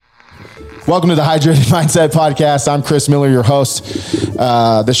Welcome to the Hydrated Mindset Podcast. I'm Chris Miller, your host.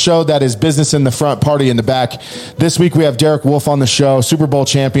 The show that is business in the front, party in the back. This week we have Derek Wolfe on the show, Super Bowl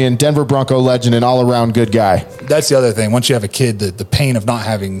champion, Denver Bronco legend, and all-around good guy. That's the other thing. Once you have a kid, the pain of not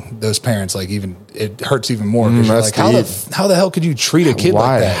having those parents, like it hurts even more. Like, how the hell could you treat a kid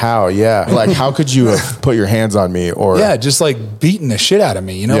like that? How? Yeah. Like, how could you have put your hands on me? Or just like beating the shit out of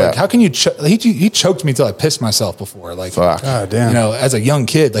me. You know, like how can you? He choked me till I pissed myself before. Like, fuck. God damn. You know, as a young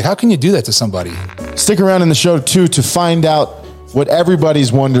kid, like how can you do that to somebody? Stick around in the show too to find out what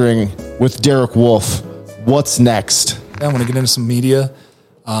everybody's wondering with Derek Wolfe. What's next? I want to get into some media.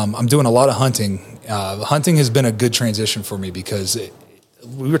 I'm doing a lot of hunting. Hunting has been a good transition for me because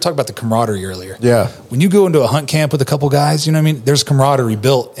we were talking about the camaraderie earlier. Yeah. When you go into a hunt camp with a couple guys, you know what I mean? There's camaraderie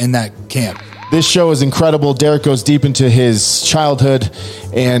built in that camp. This show is incredible. Derek goes deep into his childhood,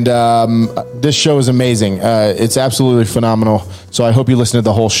 and this show is amazing. It's absolutely phenomenal. So I hope you listen to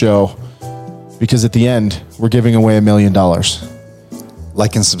the whole show, because at the end, we're giving away $1 million.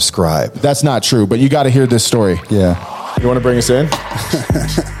 Like and subscribe. That's not true, but you got to hear this story. Yeah. You want to bring us in?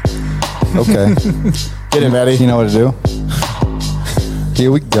 Okay. Get in, Maddie. You know what to do?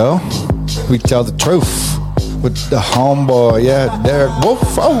 Here we go. We tell the truth with the homeboy. Yeah, Derek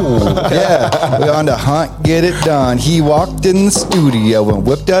Wolfe. Oh, yeah. We're on the hunt, get it done. He walked in the studio and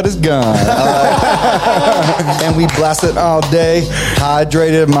whipped out his gun. And we blasted all day.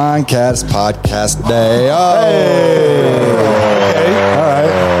 Hydrated Mindcast Podcast Day. Oh. Hey. Okay. All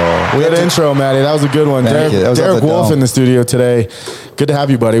right. Good intro, Maddie. That was a good one. Derek Wolfe in the studio today. Good to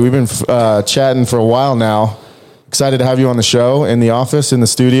have you, buddy. We've been chatting for a while now. Excited to have you on the show, in the office, in the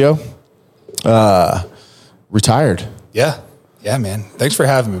studio. Retired. Yeah, man. Thanks for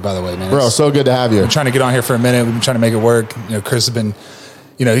having me, by the way, man. Bro, so good to have you. I'm trying to get on here for a minute. We've been trying to make it work. You know, Chris has been,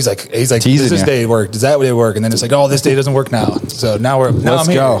 you know, he's like, does this day work? Does that day work? And then it's like, oh, this day doesn't work now. So now I'm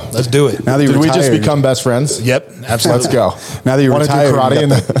here. Go. Let's do it. Now that Did we just become best friends? Yep, absolutely. Let's go. Now that you're retired, karate in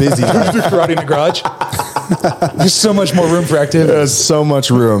the busy. Karate in the garage. There's so much more room for activity. There's so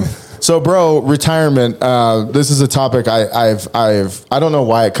much room. So, bro, retirement. This is a topic I don't know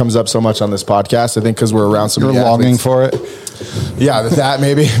why it comes up so much on this podcast. I think because we're around some. You're longing for it. Yeah, that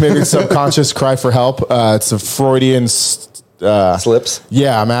maybe subconscious cry for help. It's a Freudian Slips.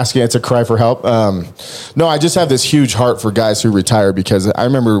 Yeah, I'm asking. It's a cry for help. No, I just have this huge heart for guys who retire, because I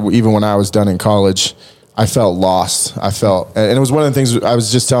remember even when I was done in college, I felt lost. And it was one of the things I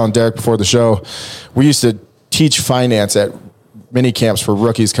was just telling Derek before the show. We used to teach finance at mini camps for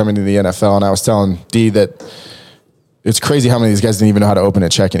rookies coming to the NFL, and I was telling D that it's crazy how many of these guys didn't even know how to open a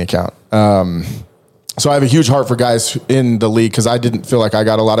checking account. So I have a huge heart for guys in the league, because I didn't feel like I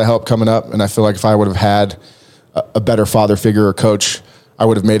got a lot of help coming up, and I feel like if I would have had a better father figure or coach, I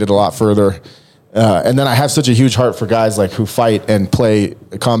would have made it a lot further. And then I have such a huge heart for guys like who fight and play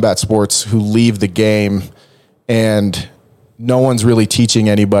combat sports, who leave the game, and no one's really teaching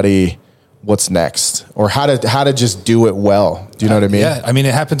anybody what's next, or how to just do it well. Do you know what I mean? Yeah. I mean,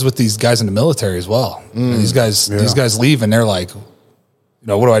 it happens with these guys in the military as well. These guys leave and they're like, you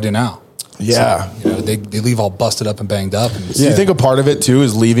know, what do I do now? Yeah. So, you know, they leave all busted up and banged up. And Do you think a part of it too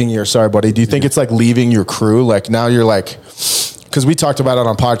is leaving your, sorry buddy, do you think it's like leaving your crew? Like now you're like, because we talked about it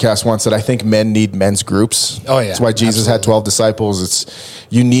on podcast once, that I think men need men's groups. Oh yeah. That's why Jesus had 12 disciples. It's,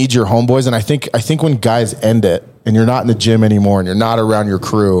 you need your homeboys. And I think when guys end it and you're not in the gym anymore and you're not around your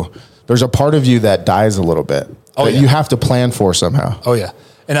crew, there's a part of you that dies a little bit that you have to plan for somehow. Oh yeah.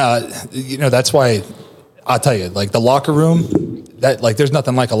 And, you know, that's why I'll tell you, like the locker room, that like there's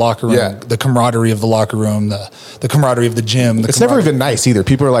nothing like a locker room. Yeah. The camaraderie of the locker room, the camaraderie of the gym. It's never even nice either.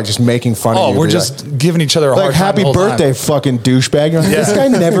 People are like just making fun of you. Oh, we're just giving each other a hard time. Happy birthday, fucking douchebag. Like, this guy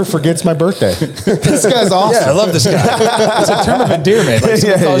never forgets my birthday. This guy's awesome. Yeah, I love this guy. It's a term of endearment. Like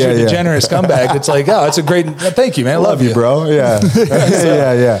someone calls you a degenerate scumbag. It's like, oh, it's a great, thank you, man. I love you, bro. Yeah.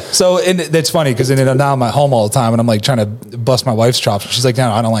 Yeah. So, and it's funny because now I'm at home all the time and I'm like trying to bust my wife's chops. She's like,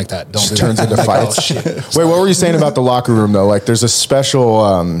 no, I don't like that. Don't do turns that. into fights. Oh, shit. Wait, what were you saying about the locker room though? Like there's a special,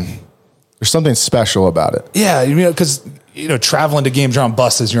 there's something special about it. Yeah. You know, cause you know, traveling to games, you're on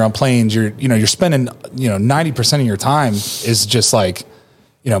buses, you're on planes, you're spending, 90% of your time is just like,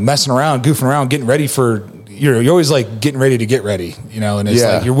 messing around, goofing around, getting ready for, you're always like getting ready to get ready, and it's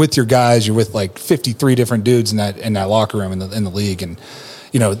like, you're with your guys, you're with like 53 different dudes in that locker room in the league. And,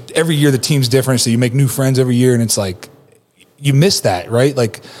 every year the team's different. So you make new friends every year and it's like, you miss that, right?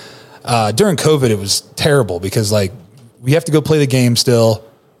 Like, during COVID, it was terrible because like we have to go play the game still,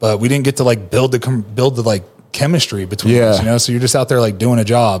 but we didn't get to like build the like chemistry between us, so you're just out there like doing a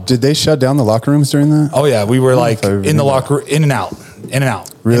job. Did they shut down the locker rooms during that? Oh yeah, we were like in the locker, in and out, in and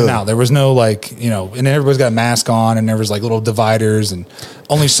out, Really? in and out. There was no like, you know, and everybody's got a mask on, and there was like little dividers, and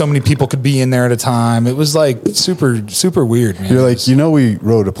only so many people could be in there at a time. It was like super, super weird, man. You're like, you know, we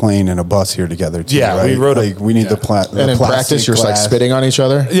rode a plane and a bus here together too, Yeah, right? we rode like, we need the And in practice, you're just like spitting on each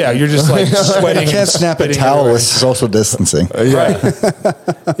other. Yeah, you're just like sweating. You can't and snap a spitting towel everywhere. with social distancing. Right.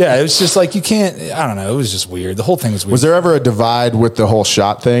 Yeah, it was just like you can't. I don't know. It was just weird. The whole thing was weird. Was there ever a divide with the whole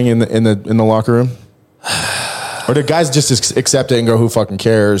shot thing in the locker room? Or did guys just accept it and go, who fucking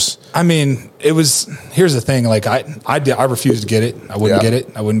cares? I mean, it was. Here's the thing. Like I refused to get it. I wouldn't get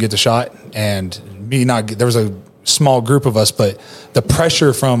it. I wouldn't get the shot. And me not. There was a small group of us, but the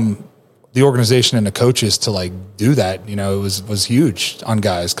pressure from the organization and the coaches to like do that, you know, it was huge on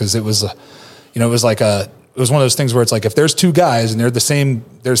guys because it was, you know, it was like it was one of those things where it's like if there's two guys and they're the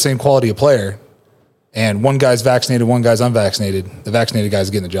same quality of player, and one guy's vaccinated, one guy's unvaccinated, the vaccinated guy's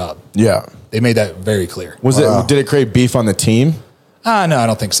getting the job. Yeah. They made that very clear. Did it create beef on the team? No, I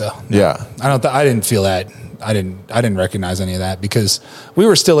don't think so. No. Yeah. I didn't feel that. I didn't recognize any of that because we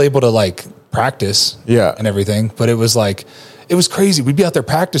were still able to like practice and everything, but it was like, it was crazy. We'd be out there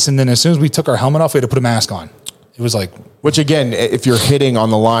practicing, and then as soon as we took our helmet off, we had to put a mask on. It was like, which again, if you're hitting on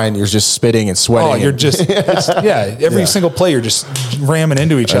the line, you're just spitting and sweating. oh, you're just, every single play, you're just ramming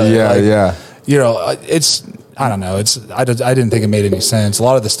into each other. You know, I don't know. I didn't think it made any sense. A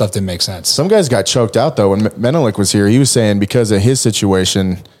lot of the stuff didn't make sense. Some guys got choked out though. When Menelik was here, he was saying because of his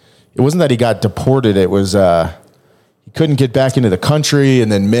situation, it wasn't that he got deported. It was he couldn't get back into the country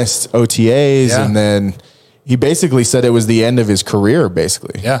and then missed OTAs, and then he basically said it was the end of his career,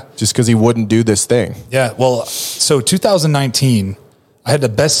 basically. Yeah, just because he wouldn't do this thing. Yeah. Well, so 2019, I had the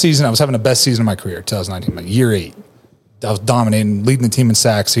best season. I was having the best season of my career. 2019, my year 8. I was dominating, leading the team in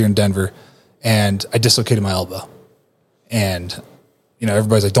sacks here in Denver. And I dislocated my elbow. And, you know,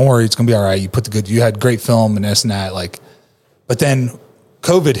 everybody's like, don't worry, it's going to be all right. You had great film and this and that. Like, but then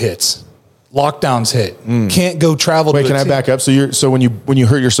COVID hits, lockdowns hit, can't go travel. Wait, can I back up? So when you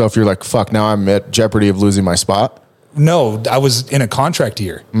hurt yourself, you're like, fuck, now I'm at jeopardy of losing my spot? No, I was in a contract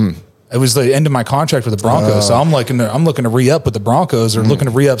year. It was the end of my contract with the Broncos. So I'm looking to re-up with the Broncos or looking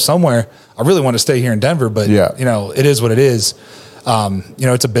to re-up somewhere. I really want to stay here in Denver, but you know, it is what it is. You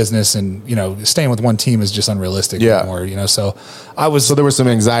know, it's a business, and you know, staying with one team is just unrealistic anymore. You know, so there was some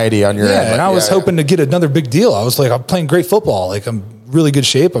anxiety on your end. And I was hoping to get another big deal. I was like, I'm playing great football. Like I'm really good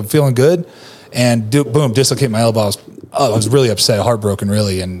shape. I'm feeling good, and boom, dislocate my elbow. I was really upset, heartbroken,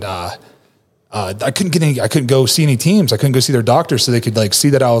 really, and I couldn't go see any teams. I couldn't go see their doctors so they could like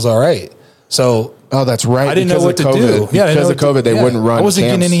see that I was all right. So that's right. I didn't know what to do. Yeah, because of COVID, they wouldn't run. I wasn't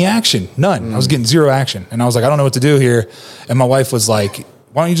camps. getting any action. None. I was getting zero action. And I was like, I don't know what to do here. And my wife was like,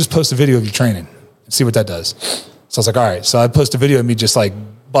 why don't you just post a video of you training and see what that does? So I was like, all right. So I posted a video of me just like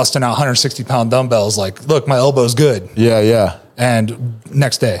busting out 160-pound dumbbells. Like, look, my elbow's good. Yeah. And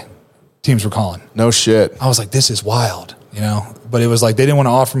next day, teams were calling. No shit. I was like, this is wild, you know? But it was like, they didn't want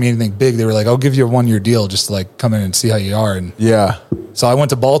to offer me anything big. They were like, I'll give you a 1-year deal just to like come in and see how you are. And so I went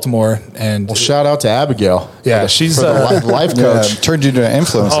to Baltimore, and shout out to Abigail. Yeah, she's the life coach. Turned you into an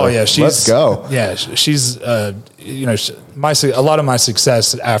influencer. Oh yeah, let's go. Yeah, she's you know, a lot of my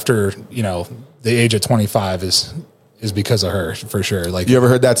success after, you know, the age of 25 is because of her, for sure. Like, you ever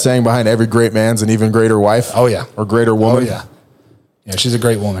heard that saying, behind every great man's an even greater wife? Oh yeah, or greater woman. Oh yeah, she's a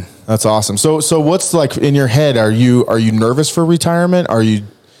great woman. That's awesome. So what's like in your head? Are you nervous for retirement? Are you?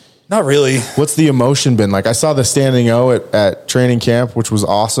 Not really. What's the emotion been like? I saw the standing O at training camp, which was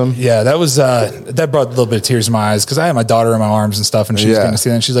awesome. Yeah, that was that brought a little bit of tears in my eyes because I had my daughter in my arms and stuff, and she was going to see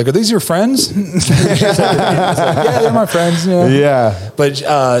that. And she's like, "Are these your friends?" Yeah, they're my friends. You know? Yeah, but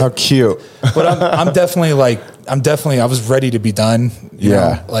how cute. But I'm definitely I was ready to be done. You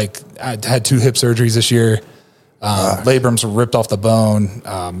know? Like I had 2 hip surgeries this year. Labrums were ripped off the bone.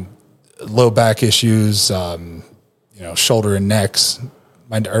 Low back issues. You know, shoulder and necks.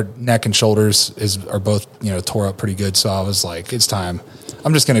 Our neck and shoulders are both, you know, tore up pretty good. So I was like, it's time.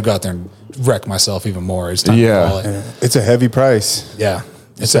 I'm just going to go out there and wreck myself even more. It's time to call it. It's a heavy price. Yeah.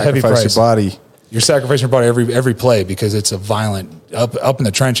 It's a heavy price. Your body. You're sacrificing your body every play because it's a violent, up in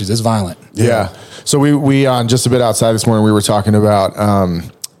the trenches, it's violent. Yeah. So we on just a bit outside this morning, we were talking about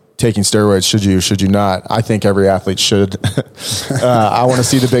taking steroids. Should you not? I think every athlete should. I want to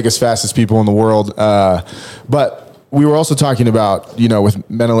see the biggest, fastest people in the world. But we were also talking about, you know, with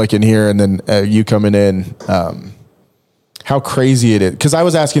Menelik in here and then you coming in, how crazy it is. Because I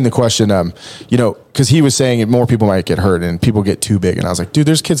was asking the question, because he was saying more people might get hurt and people get too big. And I was like, dude,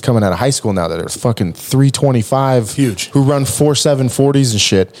 there's kids coming out of high school now that are fucking 325. Huge. Who run 4.7 40s and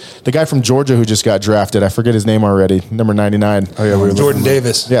shit. The guy from Georgia who just got drafted, I forget his name already, number 99. Oh, yeah, Jordan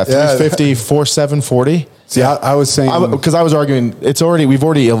Davis. Yeah, 350, 4.7 40. See, I was saying... Because I was arguing, we've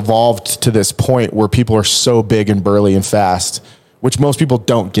already evolved to this point where people are so big and burly and fast, which most people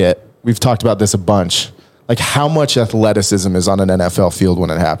don't get. We've talked about this a bunch. Like how much athleticism is on an NFL field when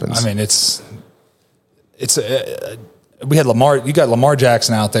it happens? I mean, we had Lamar. You got Lamar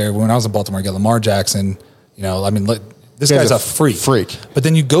Jackson out there. When I was in Baltimore, you got Lamar Jackson. This guy's a freak. But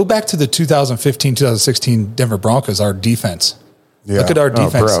then you go back to the 2015, 2016 Denver Broncos. Our defense. Yeah. Look at our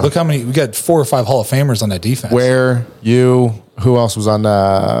defense. Look how many we got. 4 or 5 Hall of Famers on that defense. Who else was on?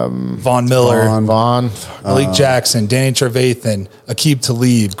 Von Miller, Malik Jackson, Danny Trevathan, Aqib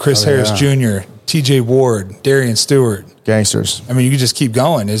Talib, Chris Harris Jr., T.J. Ward, Darian Stewart. Gangsters. I mean, you could just keep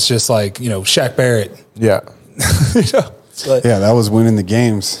going. It's just like, Shaq Barrett. Yeah. Like, that was winning the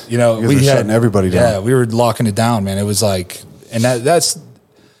games. We were shutting everybody down. Yeah, we were locking it down, man. It was like, and that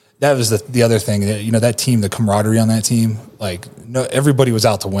was the other thing that, that team, the camaraderie on that team, like everybody was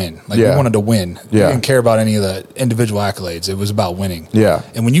out to win. Like we wanted to win. We didn't care about any of the individual accolades. It was about winning. Yeah.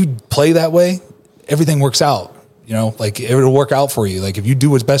 And when you play that way, everything works out. Like it'll work out for you. Like if you do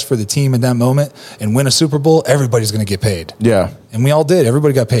what's best for the team in that moment and win a Super Bowl, everybody's going to get paid. Yeah. And we all did.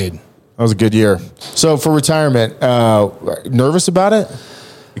 Everybody got paid. That was a good year. So for retirement, nervous about it?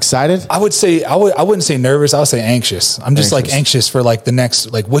 Excited? I would say, I wouldn't say nervous. I would say anxious. I'm just like anxious for like the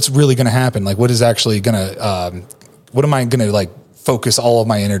next, like what's really going to happen? Like what is actually going to, what am I going to like focus all of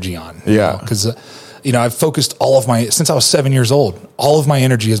my energy on? Yeah. Because, I've focused since I was 7 years old, all of my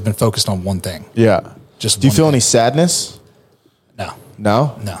energy has been focused on one thing. Yeah. Do you feel any sadness? No.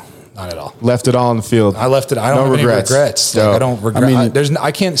 No? No, not at all. Left it all on the field. I left it. I don't have any regrets. Like, I don't regret.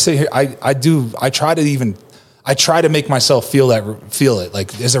 I can't say here. I try to make myself feel it.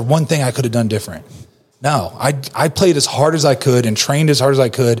 Like, is there one thing I could have done different? No, I played as hard as I could and trained as hard as I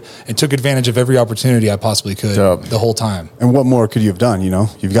could and took advantage of every opportunity I possibly could the whole time. And what more could you have done?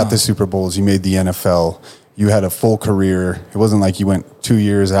 You've got the Super Bowls, you made the NFL, you had a full career. It wasn't like you went 2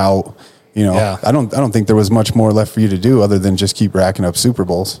 years out. I don't think there was much more left for you to do other than just keep racking up Super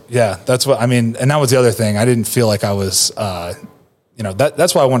Bowls. Yeah, that's what I mean. And that was the other thing. I didn't feel like I was,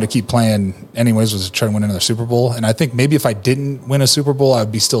 that's why I wanted to keep playing anyways, was to try to win another Super Bowl. And I think maybe if I didn't win a Super Bowl,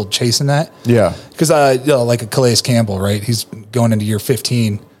 I'd be still chasing that. Yeah. Because, like a Calais Campbell, right? He's going into year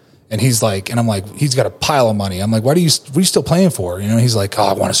 15 and he's like, and I'm like, he's got a pile of money. I'm like, what are you still playing for? He's like,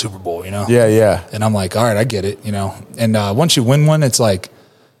 I won a Super Bowl, Yeah. And I'm like, all right, I get it, And once you win one, it's like,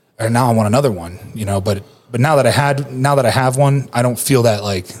 and now I want another one, but now that I have one, I don't feel that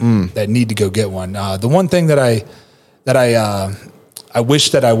like that need to go get one. The one thing that I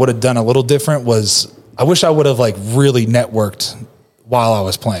wish that I would have done a little different was I wish I would have like really networked while I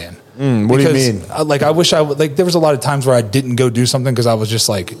was playing. What do you mean? I wish I would, like, there was a lot of times where I didn't go do something because I was just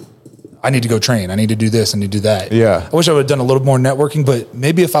like, I need to go train. I need to do this. I need to do that. Yeah. I wish I would have done a little more networking, but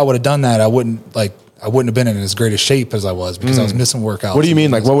maybe if I would have done that, I wouldn't have been in as great a shape as I was because I was missing workouts. What do you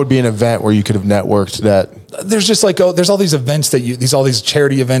mean? Like, what would be an event where you could have networked that? There's just like, there's all these events all these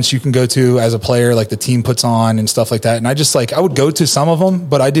charity events you can go to as a player, like the team puts on and stuff like that. And I just I would go to some of them,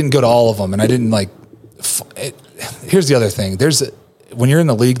 but I didn't go to all of them. And I didn't here's the other thing. When you're in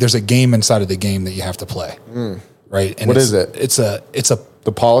the league, there's a game inside of the game that you have to play. Right. And what is it? It's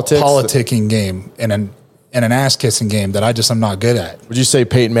the politics, politicking game and an ass kissing game that I'm not good at. Would you say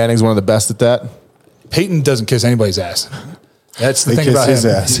Peyton Manning's one of the best at that? Peyton doesn't kiss anybody's ass. That's the thing about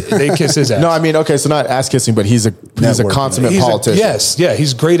him. They kiss his ass. No, I mean, okay, so not ass kissing, but he's a consummate politician. Yeah,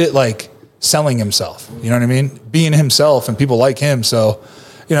 he's great at like selling himself. You know what I mean? Being himself, and people like him. So,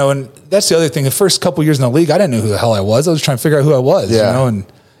 and that's the other thing. The first couple years in the league, I didn't know who the hell I was. I was trying to figure out who I was. Yeah. And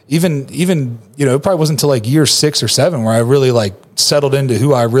even it probably wasn't until like year 6 or 7 where I really like settled into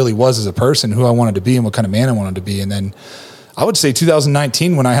who I really was as a person, who I wanted to be, and what kind of man I wanted to be, and then. I would say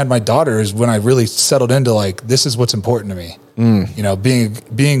 2019 when I had my daughter is when I really settled into like, this is what's important to me.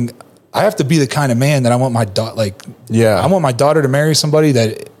 Being, I have to be the kind of man that I want my daughter, I want my daughter to marry somebody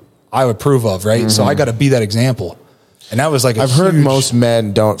that I approve of. Right. So I got to be that example. And that was like, I've heard most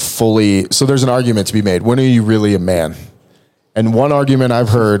men don't fully, so there's an argument to be made. When are you really a man? And one argument I've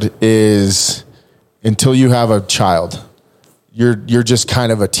heard is until you have a child, you're just kind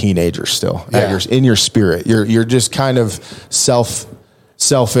of a teenager still in your spirit. You're just kind of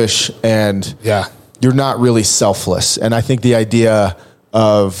selfish and you're not really selfless. And I think the idea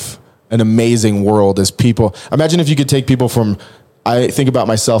of an amazing world is people, imagine if you could take people from I think about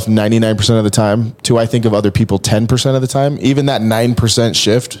myself 99% of the time to I think of other people 10% of the time, even that 9%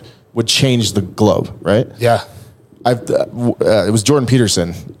 shift would change the globe, right? Yeah. It was Jordan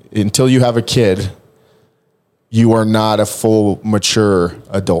Peterson. Until you have a kid, you are not a full, mature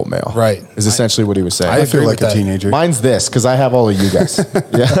adult male. Right. Is essentially what he was saying. I feel like a that. teenager. Mine's this, because I have all of you guys.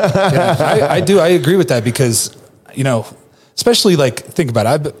 Yeah, I do. I agree with that because, you know, especially like think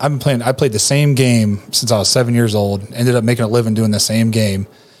about it. I played the same game since I was 7 years old. Ended up making a living doing the same game.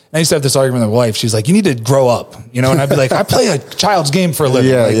 And I used to have this argument with my wife. She's like, "You need to grow up," you know. And I'd be like, "I play a child's game for a living.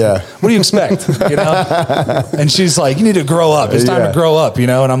 Yeah, like, yeah. What do you expect?" You know. And she's like, "You need to grow up. It's time to grow up," you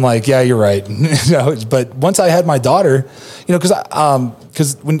know. And I'm like, "Yeah, you're right." You know, but once I had my daughter, you know,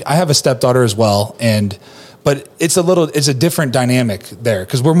 because when I have a stepdaughter as well, but it's a different dynamic there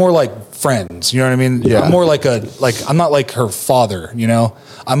because we're more like friends. You know what I mean? Yeah. I'm more I'm not like her father. You know,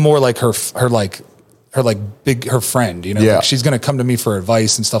 I'm more like her friend. You know, Yeah. like she's gonna come to me for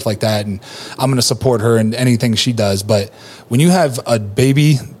advice and stuff like that, and I'm gonna support her in anything she does. But when you have a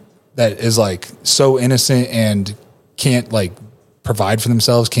baby that is like so innocent and can't like provide for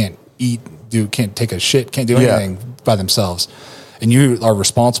themselves, can't eat, can't take a shit, can't do anything by themselves, and you are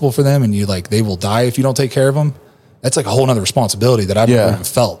responsible for them, and they will die if you don't take care of them. That's like a whole nother responsibility that I've never even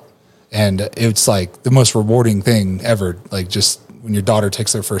felt. And it's like the most rewarding thing ever. Like just when your daughter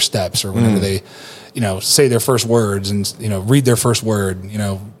takes their first steps or whenever they, you know, say their first words and, you know, read their first word, you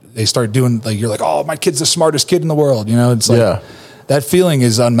know, they start doing like, you're like, "Oh, my kid's the smartest kid in the world." You know, it's like that feeling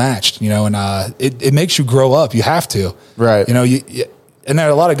is unmatched, you know, and it makes you grow up. You have to, Right. You know, and there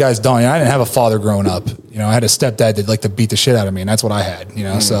are a lot of guys don't. You know, I didn't have a father growing up. You know, I had a stepdad that liked to beat the shit out of me, and that's what I had. You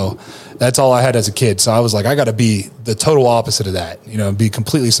know, so that's all I had as a kid. So I was like, I got to be the total opposite of that. You know, be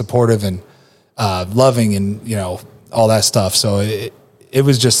completely supportive and loving, and you know, all that stuff. So it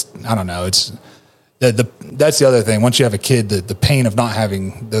was just, I don't know. It's that's the other thing. Once you have a kid, the pain of not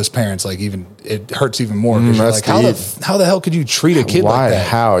having those parents, like it hurts even more. Because you're like, how the hell could you treat a kid like that?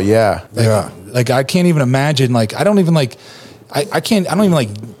 How? Yeah. Like I can't even imagine. Like I don't even like. I don't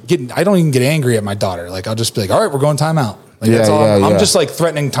even get angry at my daughter. Like I'll just be like, "All right, we're going timeout." Like that's all. I'm just like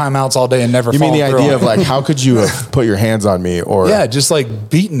threatening timeouts all day and never. You mean the idea of like, how could you have put your hands on me? Or just like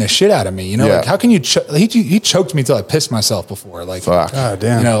beating the shit out of me. You know, like how can you? He choked me till I pissed myself before. Like, fuck. God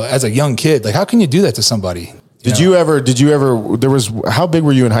damn. You know, as a young kid, like how can you do that to somebody? Did you ever? How big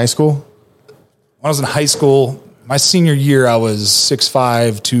were you in high school? When I was in high school, my senior year, I was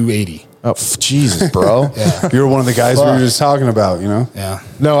 6'5", 280. Oh, Jesus, bro. You're one of the guys we were just talking about, you know? Yeah.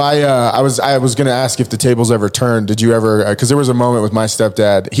 No, I was going to ask if the tables ever turned. Did you ever, because there was a moment with my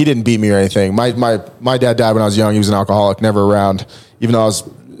stepdad. He didn't beat me or anything. My dad died when I was young. He was an alcoholic, never around, even though I was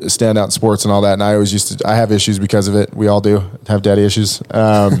stand out in sports and all that. And I always I have issues because of it. We all do have daddy issues.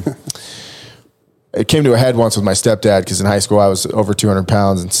 It came to a head once with my stepdad because in high school I was over 200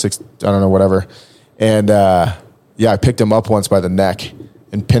 pounds and whatever. And I picked him up once by the neck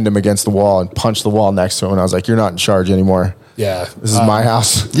and pinned him against the wall and punched the wall next to him. And I was like, "You're not in charge anymore. Yeah. This is my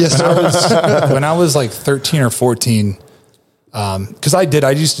house." Yes. When I was like 13 or 14, because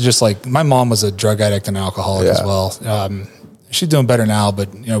I used to just like, my mom was a drug addict and alcoholic as well. She's doing better now,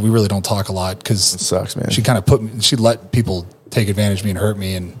 but you know, we really don't talk a lot because it sucks, man. She kind of she let people take advantage of me and hurt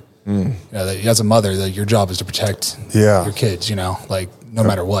me. And you know, as a mother, your job is to protect your kids, you know, like no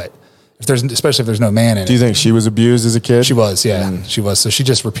matter what. Especially if there's no man in it. Do you think she was abused as a kid? She was, yeah. She was. So she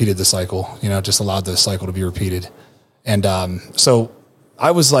just repeated the cycle, you know, just allowed the cycle to be repeated. And so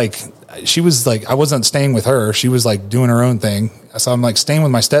I was like, she was like, I wasn't staying with her. She was like doing her own thing. So I'm like staying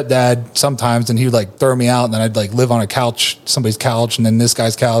with my stepdad sometimes, and he would like throw me out, and then I'd like live on a couch, somebody's couch, and then this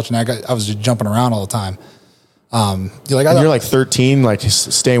guy's couch, and I was just jumping around all the time. You're like 13, like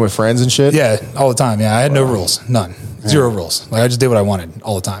staying with friends and shit? Yeah, all the time. Yeah, I had no rules, none, zero rules. Like I just did what I wanted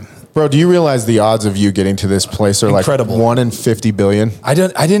all the time. Bro, do you realize the odds of you getting to this place are incredible. Like 1 in 50 billion? I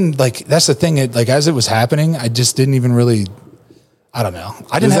didn't like, that's the thing. Like as it was happening, I just didn't even really, I don't know.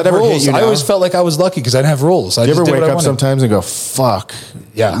 I didn't have rules. I always felt like I was lucky because I didn't have rules. Do you ever wake up sometimes and go, fuck.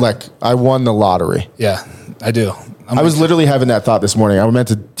 Yeah. Like I won the lottery. Yeah, I do. I was literally having that thought this morning. I meant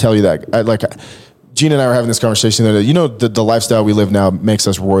to tell you that. Gina and I were having this conversation that, you know, the lifestyle we live now makes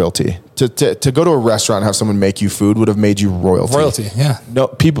us royalty. To go to a restaurant and have someone make you food would have made you royalty. Royalty, yeah. No,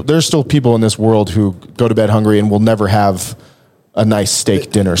 there's still people in this world who go to bed hungry and will never have a nice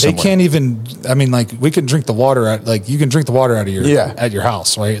steak dinner somewhere. They can't even, I mean, like we can drink the water you can drink the water out of at your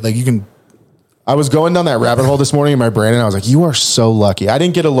house, right? Like you can. I was going down that rabbit hole this morning in my brain, and I was like, you are so lucky. I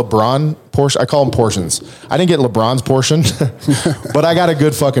didn't get a LeBron portion. I call them portions. I didn't get LeBron's portion, but I got a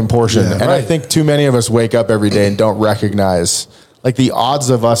good fucking portion. Yeah, and I think too many of us wake up every day and don't recognize, like, the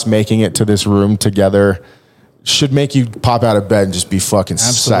odds of us making it to this room together should make you pop out of bed and just be fucking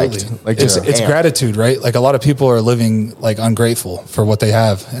Absolutely. psyched. Like it's gratitude, right? Like a lot of people are living like ungrateful for what they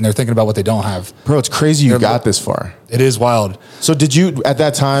have, and they're thinking about what they don't have. Bro, it's crazy you got this far. It is wild. So did you, at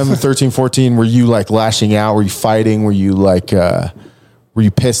that time, 13, 14, were you like lashing out? Were you fighting? Were you like, were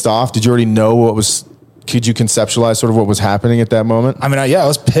you pissed off? Did you already know could you conceptualize sort of what was happening at that moment? I mean, I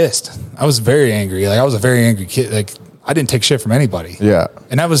was pissed. I was very angry. Like I was a very angry kid. Like I didn't take shit from anybody. Yeah.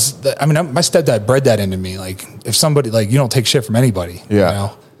 And my stepdad bred that into me. Like if somebody, like, you don't take shit from anybody. Yeah. You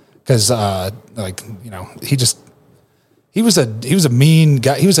know? Cause, he was a mean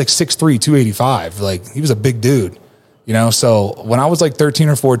guy. He was like 6'3", 285. Like he was a big dude, you know? So when I was like 13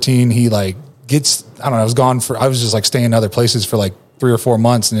 or 14, he like gets, I don't know, I was just like staying in other places for like 3 or 4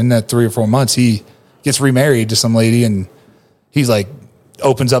 months. And in that 3 or 4 months, he gets remarried to some lady, and he's like,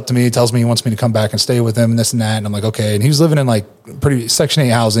 opens up to me, tells me he wants me to come back and stay with him and this and that. And I'm like, okay. And he was living in like pretty Section 8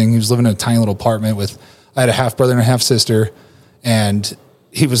 housing. He was living in a tiny little apartment I had a half brother and a half sister. And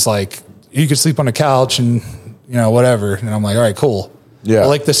he was like, you could sleep on the couch and, you know, whatever. And I'm like, all right, cool. Yeah. But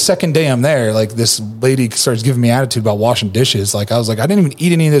like the second day I'm there, like this lady starts giving me attitude about washing dishes. Like I was like, I didn't even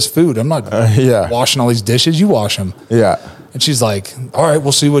eat any of this food. I'm not washing all these dishes. You wash them. Yeah. And she's like, all right,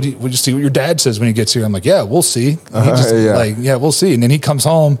 we'll see we'll just see what your dad says when he gets here. I'm like, yeah, we'll see. We'll see. And then he comes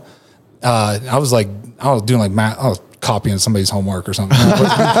home. I was doing like math. I was copying somebody's homework or something.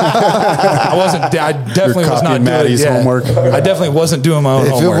 I definitely was not Maddie's homework. I definitely wasn't doing my own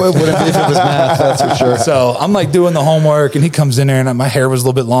homework. If it was math, that's for sure. So I'm like doing the homework, and he comes in there, and my hair was a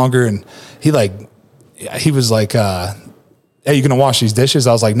little bit longer, and he was like, hey, you gonna wash these dishes?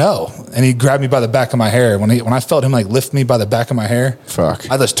 I was like, no. And he grabbed me by the back of my hair. When I felt him like lift me by the back of my hair,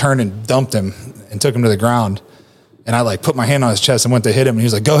 I just turned and dumped him and took him to the ground. And I like put my hand on his chest and went to hit him, and he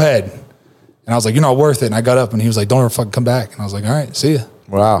was like, go ahead. And I was like, you're not worth it. And I got up, and he was like, don't ever fucking come back. And I was like, all right, see ya.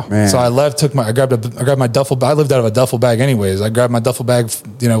 Wow, man. So I left, I grabbed my duffel bag. I lived out of a duffel bag anyways. I grabbed my duffel bag,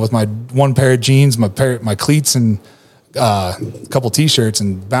 you know, with my one pair of jeans, my cleats, and a couple t-shirts,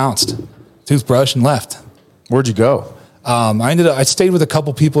 and bounced, toothbrush, and left. Where'd you go? I stayed with a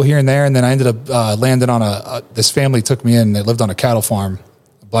couple people here and there, and then I ended up landing on this family took me in. They lived on a cattle farm,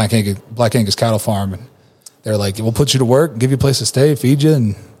 Black Angus cattle farm, and they're like, we'll put you to work, give you a place to stay, feed you.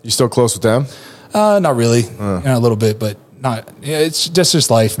 And you still close with them? Not really, a little bit, but not. Yeah, it's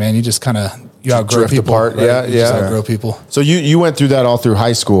just life, man. You just kind of outgrow drift people, apart. Right? You just outgrow people. So you went through that all through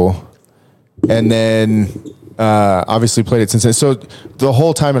high school, and then obviously played it since then. So the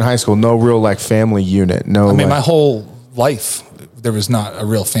whole time in high school, no real like family unit. No, I mean, my whole life there was not a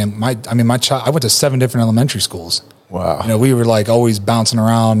real family. I went to 7 different elementary schools. Wow. You know, we were like always bouncing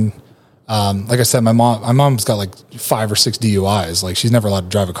around. Like I said, my mom's got like 5 or 6 DUIs. Like she's never allowed to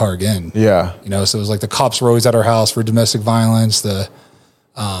drive a car again. Yeah. You know, so it was like the cops were always at our house for domestic violence. You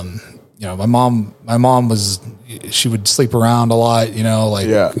know, my mom she would sleep around a lot, you know,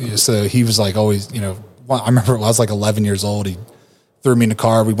 like, so he was like always, you know, I remember when I was like 11 years old, he threw me in the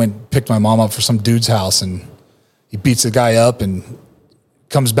car. We went and picked my mom up for some dude's house, and he beats the guy up and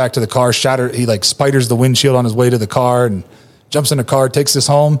comes back to the car, he like spiders the windshield on his way to the car and jumps in the car, takes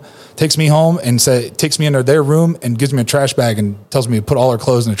me home and takes me into their room and gives me a trash bag and tells me to put all our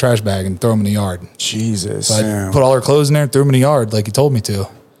clothes in a trash bag and throw them in the yard. Jesus. So I put all our clothes in there and threw them in the yard like he told me to.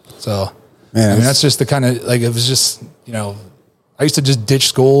 So, man, I mean, that's just the kind of, like, it was just, you know, I used to just ditch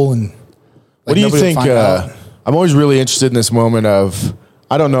school and. What do you think? I'm always really interested in this moment of,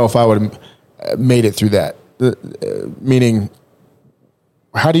 I don't know if I would have made it through that. Meaning,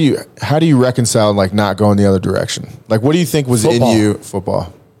 how do you reconcile like not going the other direction? Like, what do you think was football. in you?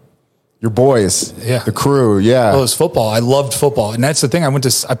 Football. Your boys, the crew, Well, it was football. I loved football, and that's the thing.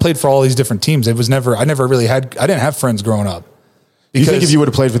 I played for all these different teams. I didn't have friends growing up. Do you think if you would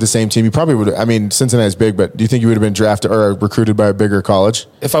have played for the same team, you probably would? I mean, Cincinnati's big, but do you think you would have been drafted or recruited by a bigger college?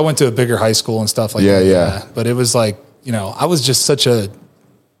 If I went to a bigger high school and stuff like that, yeah. But it was like, you know, I was just such an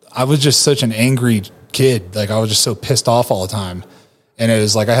angry kid. Like I was just so pissed off all the time, and it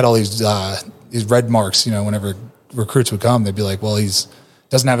was like I had all these red marks. You know, whenever recruits would come, they'd be like, "Well,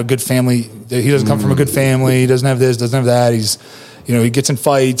 doesn't have a good family. He doesn't come from a good family. He doesn't have this, doesn't have that. He gets in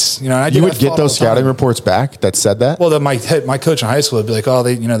fights. You know, and you would get those scouting reports back that said that. Well, my coach in high school would be like, "Oh,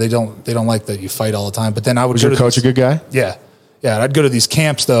 they don't like that you fight all the time." But then I would. Was your coach a good guy? Yeah. And I'd go to these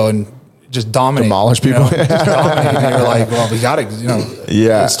camps though and just demolish people. Just dominate. And you're like, well, we got to, you know.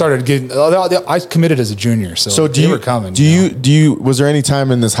 Yeah. It started getting. I committed as a junior, so they were coming. Was there any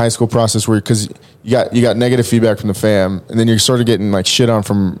time in this high school process where, because you got negative feedback from the fam, and then you're sort of getting like shit on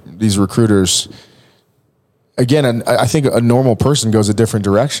from these recruiters? Again, I think a normal person goes a different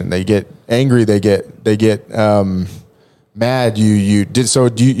direction. They get angry. They get mad you did. So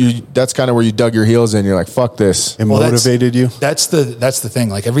you that's kind of where you dug your heels in. You're like, fuck this. It motivated you? That's the thing.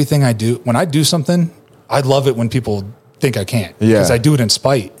 Like everything I do, when I do something, I love it when people think I can't. Yeah. Because I do it in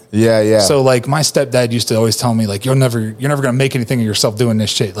spite. Yeah. So like my stepdad used to always tell me like, you're never going to make anything of yourself doing this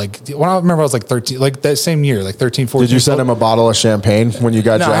shit. Like when I remember I was like 13, like that same year, like 13, 14. Did you send him a bottle of champagne when you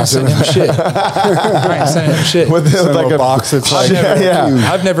got drafted? I ain't sending him shit. I ain't sending him shit. With like a box that's like,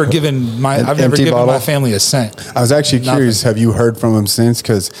 I've never given my family a cent. I was actually curious, have you heard from him since?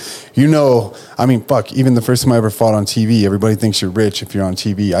 Because, I mean, fuck, even the first time I ever fought on TV, everybody thinks you're rich if you're on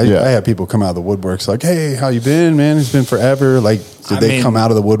TV. I have people come out of the woodworks like, hey, how you been, man? It's been forever. Like, did they come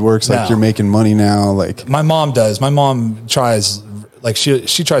out of the woodworks like you're making money now? Like my mom does. My mom tries, like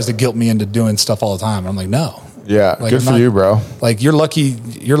she tries to guilt me into doing stuff all the time. And I'm like, no. Yeah, like, good for you, bro. Like you're lucky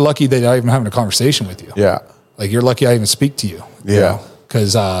that I'm even having a conversation with you. Yeah. Like you're lucky I even speak to you. Yeah.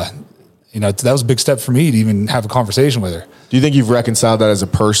 Because, that was a big step for me to even have a conversation with her. Do you think you've reconciled that as a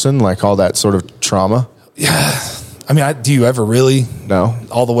person, like all that sort of trauma? Yeah. I mean, do you ever really? No.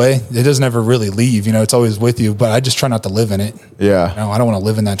 All the way? It doesn't ever really leave, it's always with you, but I just try not to live in it. Yeah. I don't want to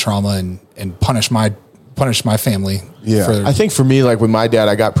live in that trauma and punish my family. Yeah. I think for me, like with my dad,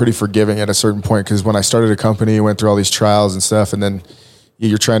 I got pretty forgiving at a certain point because when I started a company, went through all these trials and stuff, and then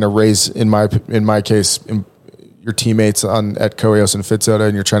you're trying to raise, in my case, your teammates at Koios and Fitsoda,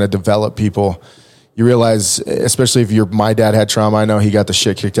 and you're trying to develop people. You realize, especially if my dad had trauma, I know he got the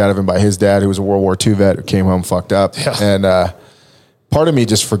shit kicked out of him by his dad, who was a World War II vet who came home fucked up. Yeah. And part of me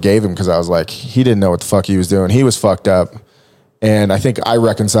just forgave him because I was like, he didn't know what the fuck he was doing. He was fucked up. And I think I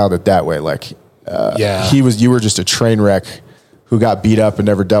reconciled it that way. Like, you were just a train wreck who got beat up and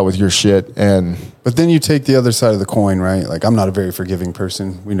never dealt with your shit. But then you take the other side of the coin, right? Like, I'm not a very forgiving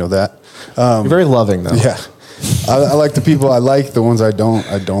person. We know that. You're very loving, though. Yeah. I like the people I like. The ones I don't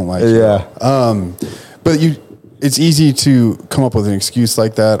like. Yeah. But it's easy to come up with an excuse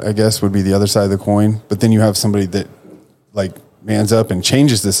like that, I guess, would be the other side of the coin. But then you have somebody that like mans up and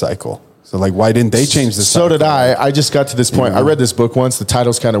changes the cycle. So like, why didn't they change the cycle? So did I. I just got to this point. I read this book once. The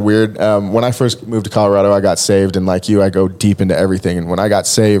title's kind of weird. When I first moved to Colorado, I got saved. And like you, I go deep into everything. And when I got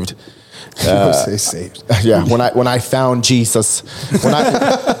saved, say saved. Yeah, when I found Jesus,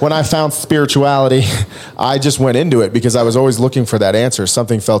 when I found spirituality, I just went into it because I was always looking for that answer.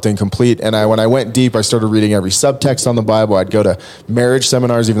 Something felt incomplete, and when I went deep, I started reading every subtext on the Bible. I'd go to marriage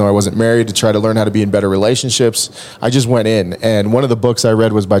seminars, even though I wasn't married, to try to learn how to be in better relationships. I just went in, and one of the books I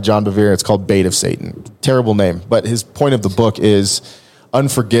read was by John Bevere. It's called Bait of Satan. Terrible name, but his point of the book is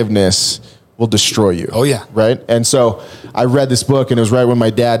unforgiveness will destroy you. Oh yeah. Right. And so I read this book and it was right when my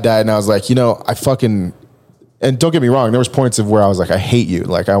dad died. And I was like, and don't get me wrong. There was points of where I was like, I hate you.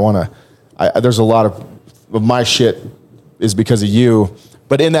 Like there's a lot of my shit is because of you.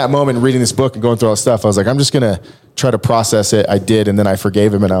 But in that moment, reading this book and going through all this stuff, I was like, I'm just going to try to process it. I did. And then I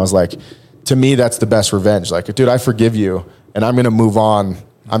forgave him. And I was like, to me, that's the best revenge. Like, dude, I forgive you and I'm going to move on.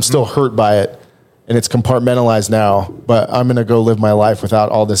 I'm still hurt by it and it's compartmentalized now, but I'm going to go live my life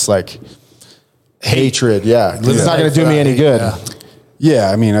without all this like hatred. Yeah. It's not going to do me any good. Yeah.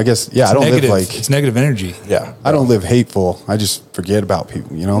 I mean, I guess, I don't live like, it's negative energy. Yeah. I don't live hateful. I just forget about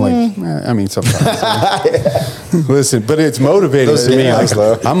people, I mean, sometimes. Listen, but it's motivating to me.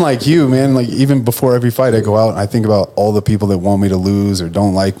 Like, I'm like you, man. Like even before every fight, I go out and I think about all the people that want me to lose or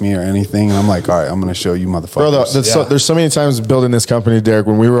don't like me or anything. And I'm like, all right, I'm going to show you motherfuckers. Bro, there's so many times building this company, Derek,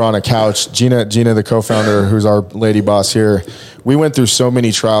 when we were on a couch, Gina, the co-founder, who's our lady boss here, we went through so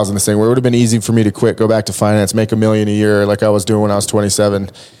many trials in this thing where it would have been easy for me to quit, go back to finance, make $1 million a year like I was doing when I was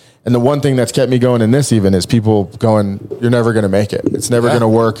 27. And the one thing that's kept me going in this even is people going, you're never going to make it. It's never going to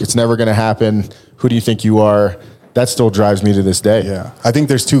work. It's never going to happen. Who do you think you are? That still drives me to this day. Yeah. I think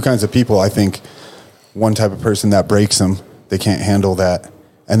there's two kinds of people. I think one type of person that breaks them, they can't handle that.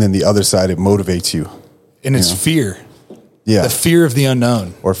 And then the other side, it motivates you. And it's fear. Yeah. The fear of the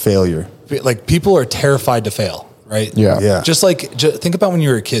unknown. Or failure. Like people are terrified to fail. Right? Yeah. Just think about when you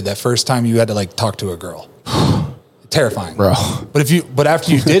were a kid, that first time you had to like talk to a girl. Terrifying. Bro. But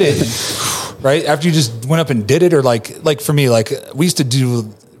after you did it, right? After you just went up and did it, or like for me, like we used to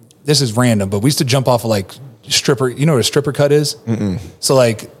do, this is random, but we used to jump off of like stripper, you know what a stripper cut is? Mm-mm. So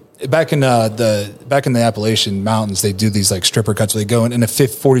like back in the Appalachian Mountains, they do these like stripper cuts where they go in the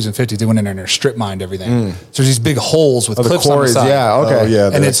 40s and 50s, they went in there and strip mined everything. So there's these big holes with cliffs on the side. Yeah, okay. Oh,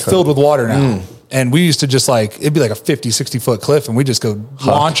 yeah, and it's filled with water now. And we used to just like, it'd be like a 50, 60 foot cliff and we just go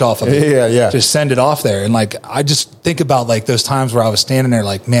launch off of it. Yeah. Just send it off there. And like, I just think about like those times where I was standing there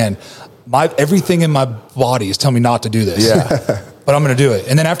like, man, everything in my body is telling me not to do this. Yeah. But I'm going to do it.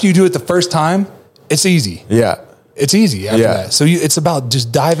 And then after you do it the first time, it's easy. Yeah. It's easy after that. So it's about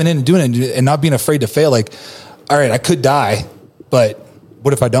just diving in and doing it and not being afraid to fail. Like all right, I could die, but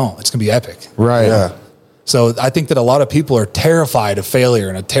what if I don't? It's going to be epic. Right. Yeah. So I think that a lot of people are terrified of failure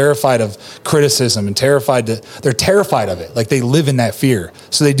and are terrified of criticism and they're terrified of it. Like they live in that fear.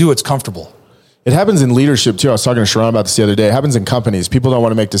 So they do what's comfortable. It happens in leadership too. I was talking to Sharon about this the other day. It happens in companies. People don't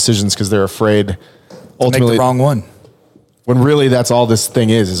want to make decisions because they're afraid ultimately Make the wrong one. when really that's all this thing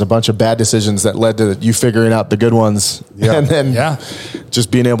is a bunch of bad decisions that led to you figuring out the good ones and then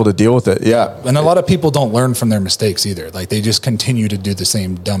just being able to deal with it. Yeah. And a lot of people don't learn from their mistakes either. Like they just continue to do the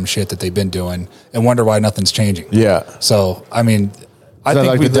same dumb shit that they've been doing and wonder why nothing's changing. Yeah. So, I mean, I Is that think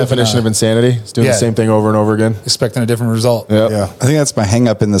like we the live in definition of insanity? It's doing the same thing over and over again. expecting a different result. Yep. Yeah. I think that's my hang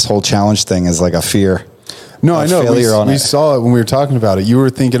up in this whole challenge thing is like a fear. No, I know. Failure on We it. saw it when we were talking about it. You were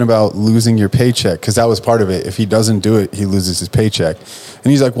thinking about losing your paycheck because that was part of it. If he doesn't do it, he loses his paycheck.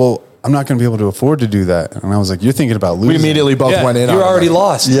 And he's like, well, I'm not going to be able to afford to do that. And I was like, you're thinking about losing. We immediately both went in on You're it. already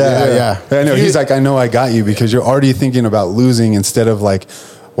lost. Yeah. I know. He's like, I know I got you because you're already thinking about losing instead of like,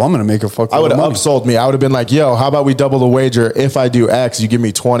 well, I'm going to make a fuck. I would have money. upsold me. I would have been like, yo, how about we double the wager? If I do X, you give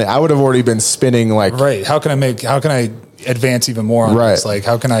me 20. I would have already been spinning like, Right. How can I advance even more on Right. this? Like,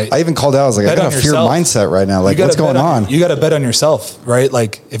 how can I even called out. I was like, I bet got on a fear yourself? mindset right now. Like, You gotta what's going bet on? You got to bet on yourself, right?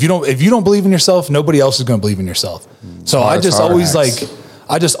 Like, if you don't believe in yourself, nobody else is going to believe in yourself. So I just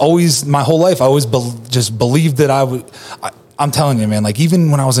always my whole life, I always just believed that I'm telling you, man, like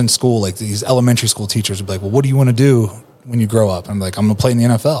even when I was in school, like these elementary school teachers would be like, well, what do you want to do when you grow up? I'm like, I'm going to play in the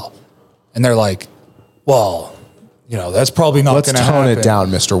NFL. And they're like, well, that's probably not going let's to happen. tone it down,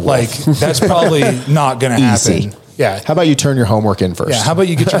 Mr. Wolf. Like, that's probably not going to Easy. happen. Yeah. How about you turn your homework in first? Yeah, how about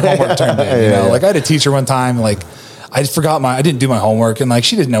you get your homework turned in? Yeah. Like I had a teacher one time, like I didn't do my homework, and like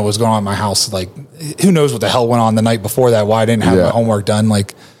she didn't know what was going on in my house. Like, who knows what the hell went on the night before that? Why I didn't have my homework done?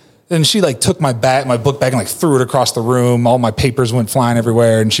 Like, then she like took my book bag, and like threw it across the room. All my papers went flying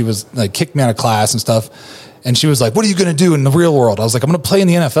everywhere, and she was like kicked me out of class and stuff. And she was like, "What are you going to do in the real world?" I was like, "I'm going to play in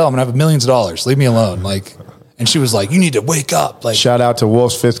the NFL. I'm going to have millions of dollars. Leave me alone." Like. And she was like, "You need to wake up." Like, shout out to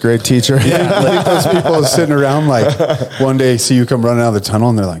Wolf's 5th grade teacher. Yeah, like those people sitting around like one day see you come running out of the tunnel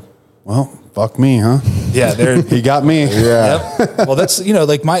and they're like, well, fuck me, huh? yeah, He got me. Yeah. Yep. Well, that's,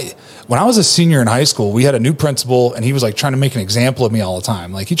 like when I was a senior in high school, we had a new principal and he was like trying to make an example of me all the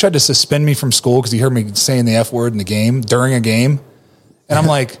time. Like he tried to suspend me from school because he heard me saying the F word in the game during a game. And I'm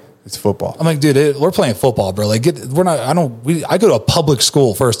like, It's football. I'm like, dude, we're playing football, bro. Like, I go to a public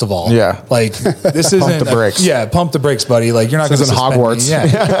school, first of all. Yeah. Like, this isn't. the brakes. Yeah, pump the brakes, buddy. Like, you're not going to isn't Hogwarts. Yeah.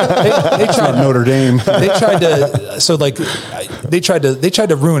 They tried, Notre Dame. they tried to, so like, they tried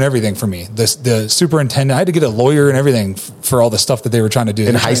to ruin everything for me. The superintendent, I had to get a lawyer and everything for all the stuff that they were trying to do.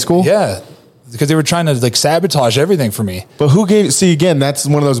 In high school? Yeah. Because they were trying to like sabotage everything for me. But again, that's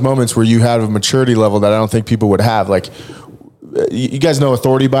one of those moments where you have a maturity level that I don't think people would have. Like, you guys know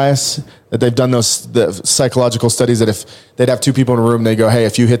authority bias, that they've done the psychological studies that if they'd have two people in a room, they go, hey,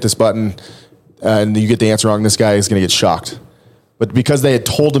 if you hit this button and you get the answer wrong, this guy is going to get shocked. But because they had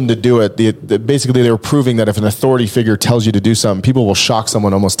told him to do it, basically they were proving that if an authority figure tells you to do something, people will shock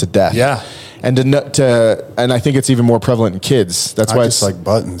someone almost to death. Yeah. And and I think it's even more prevalent in kids. That's why I it's just like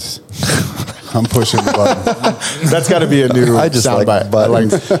buttons. I'm pushing the button. that's got to be a new I just like soundbite.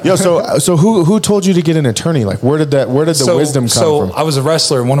 buttons. Yo, so who told you to get an attorney? Like, where did the wisdom come from? I was a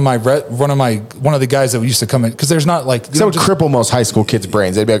wrestler. One of the guys that used to come in, because there's not like That would cripple most high school kids'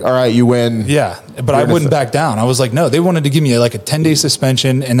 brains. They'd be like, all right, you win. Yeah, but I wouldn't back down. I was like, no, they wanted to give me like a 10-day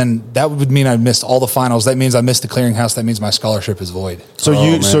suspension, and then that would mean I missed all the finals. That means I missed the clearinghouse. That means my scholarship is void. So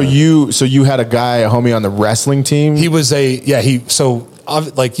you had a guy, a homie on the wrestling team? He was like,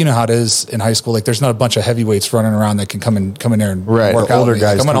 you know how it is in high school. Like, there's not a bunch of heavyweights running around that can come in there and Right. work The out. older with me.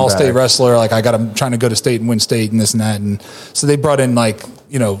 Like, guys I'm an come all-state back. wrestler. Like, I'm trying to go to state and win state and this and that. And so they brought in like,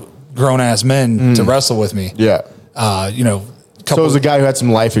 grown ass men to wrestle with me. Yeah. So it was a guy who had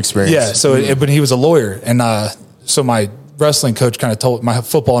some life experience. Yeah. So, but he was a lawyer, and so my wrestling coach my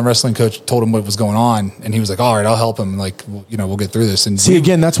football and wrestling coach told him what was going on, and he was like, "All right, I'll help him. Like, we'll get through this." And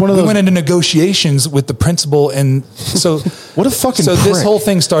again, that's one of those. We went into negotiations with the principal, and so What a fucking So this prick. whole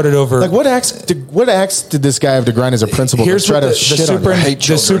thing started over. Like, what axe did this guy have to grind as a principal Here's to try what to shit on you?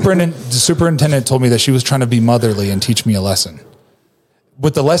 the superintendent told me that she was trying to be motherly and teach me a lesson.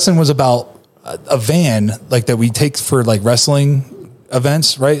 What the lesson was about a van like that we take for like wrestling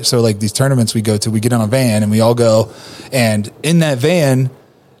events, right? So like these tournaments we go to, we get on a van and we all go, and in that van,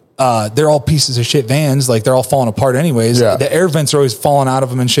 they're all pieces of shit vans. Like they're all falling apart anyways. Yeah. The air vents are always falling out of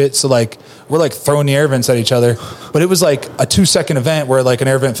them and shit. So like we're like throwing the air vents at each other, but it was like a 2-second event where like an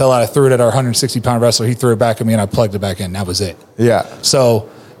air vent fell out. I threw it at our 160-pound wrestler. He threw it back at me and I plugged it back in. That was it. Yeah. So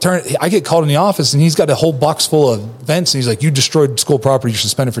I get called in the office and he's got a whole box full of vents and he's like, "You destroyed school property. You're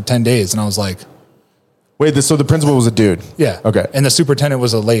suspended for 10 days." And I was like, Wait, so the principal was a dude? Yeah. Okay. And the superintendent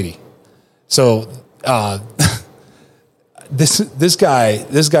was a lady. So this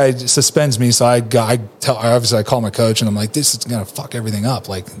guy suspends me. So I call my coach and I'm like, this is gonna fuck everything up.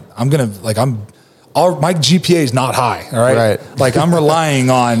 Like my GPA is not high. All right. Right. Like I'm relying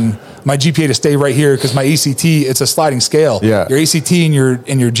on my GPA to stay right here because my ACT, it's a sliding scale. Yeah. Your ACT and your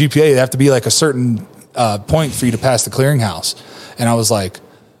GPA, they have to be like a certain point for you to pass the clearinghouse. And I was like,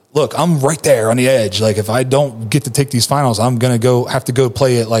 look, I'm right there on the edge. Like if I don't get to take these finals, I'm going to have to go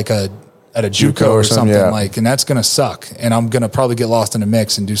play at like at a JUCO or something yeah. like, and that's going to suck. And I'm going to probably get lost in the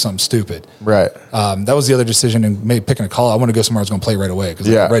mix and do something stupid. Right. That was the other decision in maybe picking a call. I want to go somewhere I was going to play right away because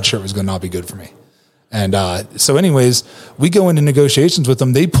Yeah. red shirt was going to not be good for me. And so anyways, we go into negotiations with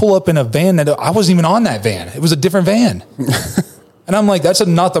them. They pull up in a van that I wasn't even on that van. It was a different van. And I'm like, that's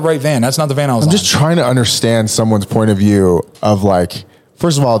not the right van. That's not the van I was on. I'm just trying to understand someone's point of view of like,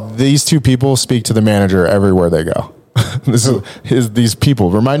 first of all, these two people speak to the manager everywhere they go. These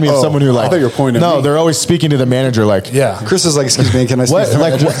people remind me of someone who like, I thought you were pointing at me. they're always speaking to the manager. Like, Yeah. Chris is like, excuse me, can I speak what? to the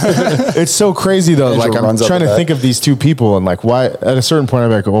Like, manager? it's so crazy though. Manager Like, I'm runs up trying the to back. think of these two people and like, why at a certain point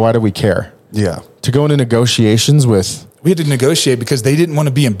I'm like, well, why do we care Yeah. to go into negotiations with? We had to negotiate because they didn't want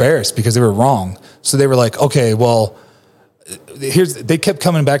to be embarrassed because they were wrong. So they were like, okay, well, they kept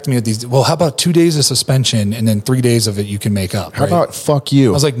coming back to me with these, well, how about 2 days of suspension and then 3 days of it you can make up? How about fuck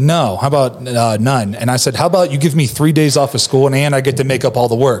you? I was like, no, how about none? And I said, how about you give me 3 days off of school and I get to make up all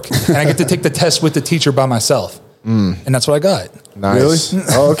the work and I get to take the test with the teacher by myself. And that's what I got. Nice. Really?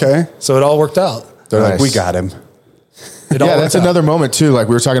 Oh, okay. So it all worked out. They're like, Nice. we got him. It all Yeah, worked that's out. another moment too. Like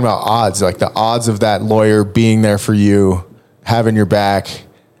we were talking about odds, like the odds of that lawyer being there for you, having your back.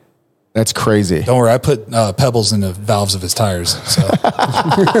 That's crazy. Don't worry, I put pebbles in the valves of his tires. So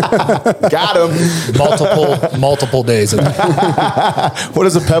Got him. multiple days. What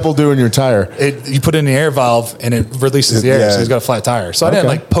does a pebble do in your tire? You put it in the air valve and it releases the air, Yeah. so he's got a flat tire. So I didn't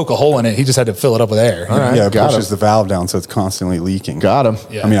Okay. like poke a hole in it. He just had to fill it up with air. All right, Yeah, it got pushes him. the valve down, so it's constantly leaking. Got him.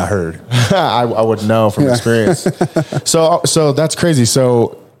 Yeah. I mean, I heard. I would know from experience. So that's crazy.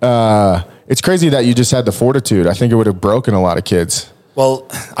 So it's crazy that you just had the fortitude. I think it would have broken a lot of kids. Well,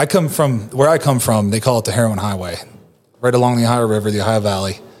 where I come from, they call it the heroin highway. Right along the Ohio River, the Ohio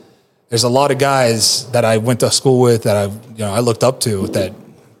Valley. There's a lot of guys that I went to school with that I looked up to that,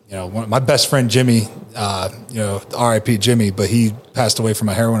 my best friend Jimmy, RIP Jimmy, but he passed away from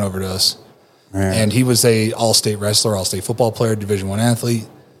a heroin overdose. Man. And he was a all-state wrestler, all-state football player, Division I athlete.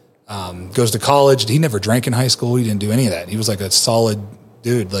 Goes to college. He never drank in high school. He didn't do any of that. He was like a solid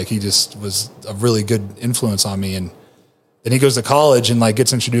dude. Like he just was a really good influence on me. And then he goes to college and like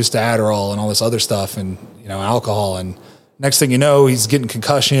gets introduced to Adderall and all this other stuff and, alcohol. And next thing you know, he's getting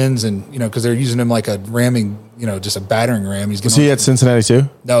concussions and, cause they're using him like a ramming, just a battering ram. He's Was getting he at Cincinnati too?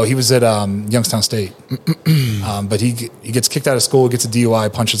 No, he was at Youngstown State. But he gets kicked out of school, gets a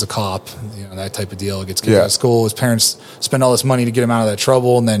DUI, punches a cop, that type of deal. Gets kicked out of school. His parents spend all this money to get him out of that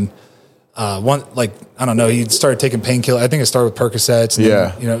trouble. And then he started taking painkillers. I think it started with Percocets. And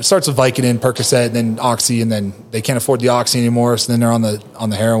then, it starts with Vicodin, Percocet, and then Oxy, and then they can't afford the Oxy anymore. So then they're on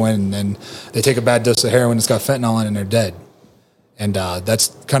the heroin, and then they take a bad dose of heroin. It's got fentanyl in it, and they're dead. And that's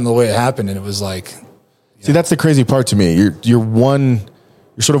kind of the way it happened. And it was like, See, that's the crazy part to me. You're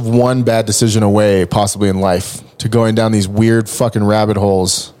sort of one bad decision away, possibly in life, to going down these weird fucking rabbit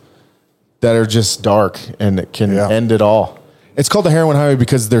holes that are just dark and it can end it all. It's called the heroin highway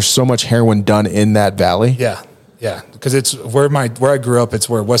because there's so much heroin done in that valley. yeah, because it's where I grew up. It's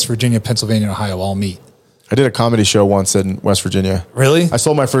where West Virginia, Pennsylvania, and Ohio all meet. I did a comedy show once in West Virginia. Really? I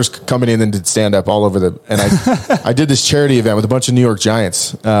sold my first company and then did stand up all over I did this charity event with a bunch of New York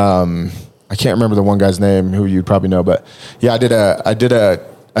Giants. I can't remember the one guy's name who you'd probably know, but yeah, I did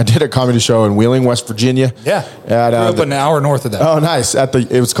a comedy show in Wheeling, West Virginia. Yeah. Grew up an hour north of that. Oh, nice.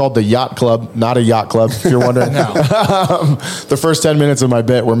 It was called the Yacht Club, not a yacht club, if you're wondering. No. The first 10 minutes of my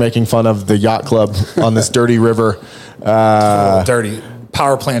bit were making fun of the yacht club on this dirty river. Dirty.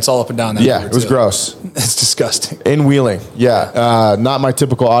 Power plants all up and down that Yeah, river, it was too. gross. It's disgusting. In Wheeling. Yeah. Not my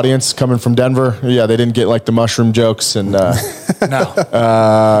typical audience coming from Denver. Yeah, they didn't get like the mushroom jokes. And No.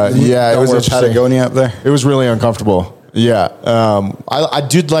 yeah, it was Wear interesting. Patagonia up there. It was really uncomfortable. Yeah. I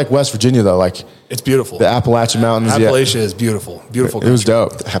did like West Virginia though. Like It's beautiful. the Appalachian Mountains. Appalachia is beautiful. Beautiful. Yeah. It was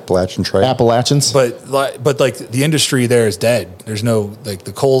country. dope. Appalachian Trail. Appalachians. But like the industry there is dead. There's no, like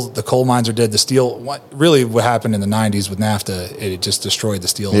the coal mines are dead. The steel, what happened in the 90s with NAFTA, it just destroyed the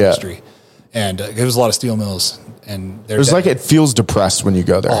steel industry. And there was a lot of steel mills and It was like it feels depressed when you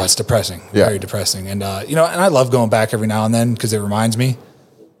go there. oh, it's depressing. Yeah. Very depressing. And, and I love going back every now and then because it reminds me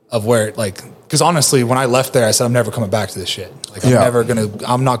of where because honestly, when I left there, I said, I'm never coming back to this shit. Like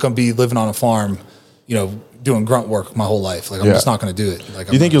I'm not going to be living on a farm, doing grunt work my whole life. Like I'm just not going to do it.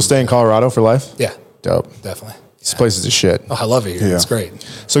 Like, You think you'll stay in Colorado for life? Yeah, Dope. definitely. This place is a shit. Oh, I love it here. Yeah. It's great.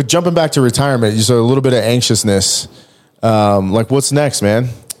 So jumping back to retirement, you saw a little bit of anxiousness. Like what's next, man?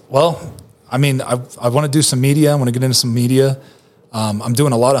 Well, I mean, I want to do some media. I want to get into some media. I'm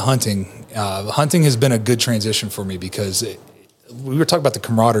doing a lot of hunting. Hunting has been a good transition for me because we were talking about the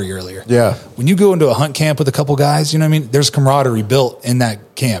camaraderie earlier. Yeah. When you go into a hunt camp with a couple guys, you know what I mean? There's camaraderie built in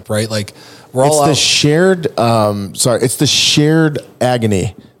that camp, right? Like we're all It's the shared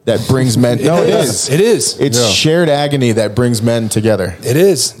agony that brings men. No, it is. It is. It's shared agony that brings men together. It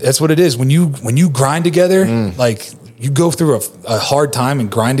is. That's what it is. When you grind together, like you go through a hard time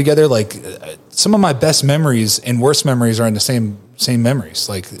and grind together. Like some of my best memories and worst memories are in the same memories.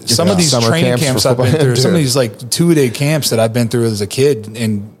 Like some of these Summer training camps I've been football. through, some of Dude. these like 2-a-day camps that I've been through as a kid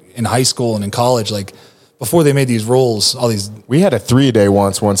in high school and in college, like before they made these rules, all these. We had a 3-a-day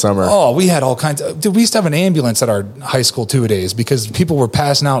one summer. Oh, we had all kinds of. Dude, we used to have an ambulance at our high school 2-a-days because people were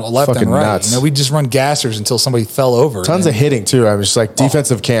passing out left Fucking and right. nuts. We'd just run gassers until somebody fell over. Tons of hitting too. I was just like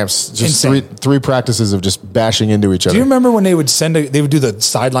defensive camps, just Insane. three practices of just bashing into each other. Do you remember when they would they would do the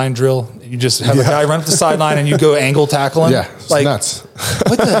sideline drill? You just have a guy run up the sideline and you go angle tackle him. Yeah, it's like nuts.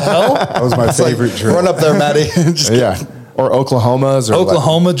 what the hell? That was my favorite drill. Run up there, Matty. Just Yeah, or Oklahomas or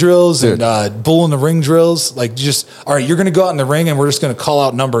Oklahoma drills Dude. and bull in the ring drills. Like just all right, you're going to go out in the ring and we're just going to call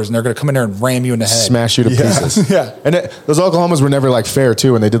out numbers and they're going to come in there and ram you in the head. smash you to pieces. Yeah. And those Oklahomas were never like fair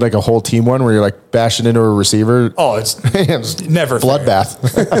too. And they did like a whole team one where you're like bashing into a receiver. Oh, it's It was never fair.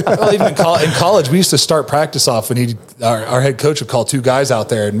 bloodbath. Well, even in college, we used to start practice off when our head coach would call 2 guys out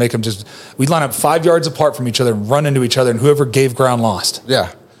there and make them we'd line up 5 yards apart from each other and run into each other and whoever gave ground lost.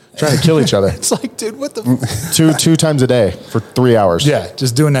 Yeah, trying to kill each other. It's like, dude, what the? two times a day for 3 hours. Yeah,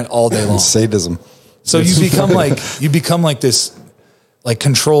 just doing that all day long. sadism. So you become like this like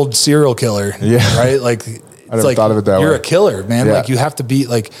controlled serial killer. Yeah. Right? Like I never thought of it that you're way. a killer, man. Yeah. Like you have to be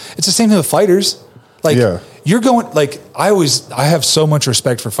like it's the same thing with fighters. Like Yeah. you're going like I have so much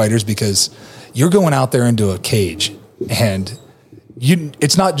respect for fighters because you're going out there into a cage and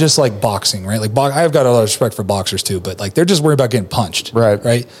it's not just like boxing, right? Like I've got a lot of respect for boxers too, but like they're just worried about getting punched.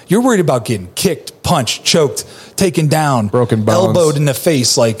 Right. You're worried about getting kicked, punched, choked, taken down, Broken bones. elbowed in the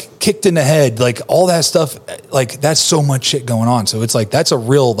face, like kicked in the head, like all that stuff. Like that's so much shit going on. So it's like that's a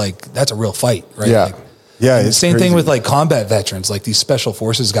real fight, right? Yeah. Like, Yeah, and it's same crazy. thing with like combat veterans, like these special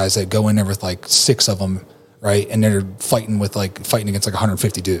forces guys that go in there with like 6 of them, right? And they're fighting against like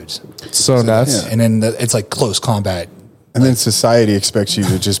 150 dudes, So nuts. and then it's like close combat. And then society expects you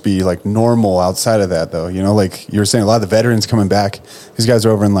to just be like normal outside of that, though. You know, like you were saying, a lot of the veterans coming back, these guys are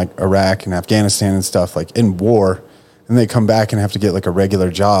over in like Iraq and Afghanistan and stuff, like in war, and they come back and have to get like a regular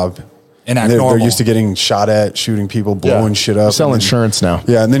job. And act they're normal. used to getting shot at, shooting people, blowing shit up. You sell and then- insurance now.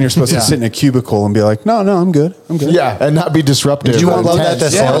 Yeah, and then you're supposed Yeah. to sit in a cubicle and be like, no, I'm good. I'm good. Yeah, and not be disruptive. Did you want or to that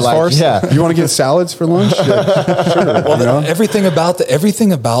intense. to Yeah, Salesforce? yeah. You want to get salads for lunch? Yeah, sure. Well, you know? everything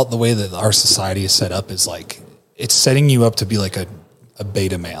about the way that our society is set up is like it's setting you up to be like a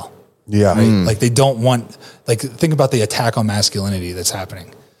beta male. Yeah. Right? Like they don't want think about the attack on masculinity that's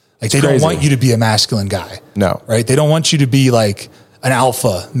happening. Like they crazy. don't want you to be a masculine guy. No. Right? They don't want you to be like an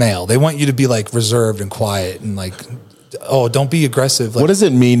alpha male. They want you to be like reserved and quiet and like don't be aggressive. Like, What does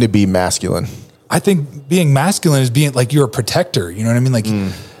it mean to be masculine? I think being masculine is being like you're a protector. You know what I mean?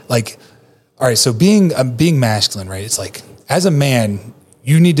 Like all right. So being masculine, right? It's like as a man,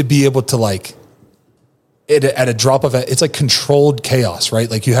 you need to be able to like at a drop of it's like controlled chaos, right?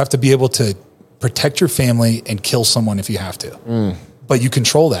 Like you have to be able to protect your family and kill someone if you have to, but you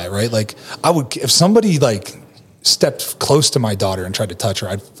control that, right? Like if somebody like stepped close to my daughter and tried to touch her,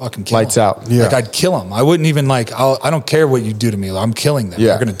 I'd fucking kill Lights him. out. Yeah. Like I'd kill him. I wouldn't even like, I don't care what you do to me. I'm killing them. Yeah.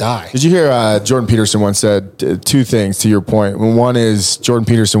 They're going to die. Did you hear Jordan Peterson once said 2 things to your point? One is Jordan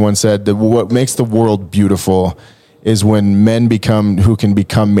Peterson once said that what makes the world beautiful is when men who can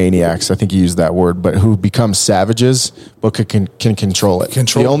become maniacs. I think he used that word, but who become savages, but can control it.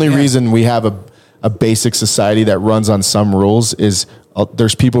 The only reason we have a basic society that runs on some rules is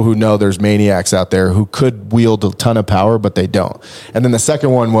there's people who know there's maniacs out there who could wield a ton of power, but they don't. And then the second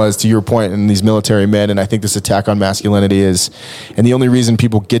one was, to your point, in these military men, and I think this attack on masculinity is, and the only reason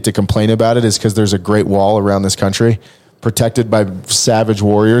people get to complain about it is because there's a great wall around this country protected by savage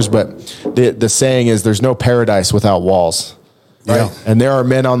warriors. But the saying is there's no paradise without walls. Right. Yeah. And there are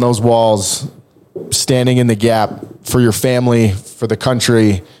men on those walls standing in the gap for your family, for the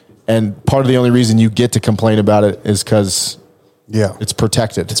country. And part of the only reason you get to complain about it is because it's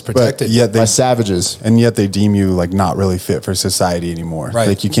protected. It's protected. But yet by savages. And yet they deem you like not really fit for society anymore. Right.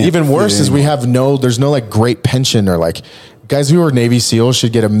 Like you can't. Even fit worse in is there's no like great pension or like Guys who are Navy SEALs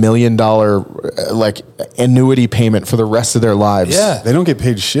should get $1 million like annuity payment for the rest of their lives. Yeah. They don't get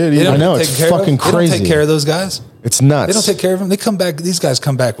paid shit. They Either. don't I know, take it's care of fucking them. They don't crazy. take care of those guys. It's nuts. They don't take care of them. They come back. These guys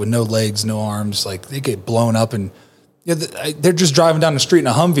come back with no legs, no arms. Like they get blown up, and they're just driving down the street in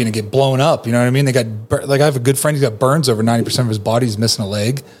a Humvee and get blown up. You know what I mean? They got like I have a good friend. He's got burns over 90% of his body. He's missing a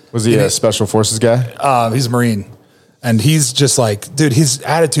leg. Was he a special forces guy? He's a Marine, and he's just like, dude. His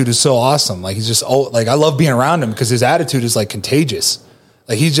attitude is so awesome. Like he's just like I love being around him because his attitude is like contagious.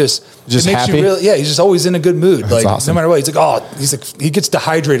 Like he's just it makes happy. you really, he's just always in a good mood. Like awesome. no matter what, he's like he gets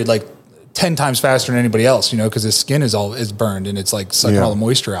dehydrated like 10 times faster than anybody else, because his skin is burned and it's like sucking all the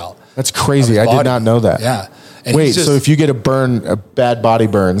moisture out. That's crazy. I did not know that. Yeah. And Wait, he's just, so if you get a bad body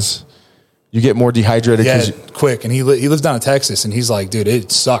burns, you get more dehydrated? quick. And he lives down in Texas, and he's like, dude,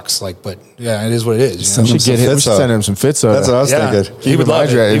 it sucks. Like, but yeah, it is what it is. We should send him some fit soda. That's what I was thinking. He would love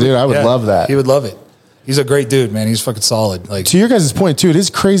hydrated, it. dude. I would love that. He would love it. He's a great dude, man. He's fucking solid. Like To your guys' point too, it is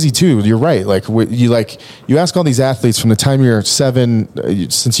crazy too. You're right. You ask all these athletes from the time you're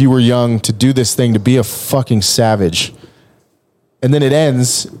 7, since you were young, to do this thing, to be a fucking savage, and then it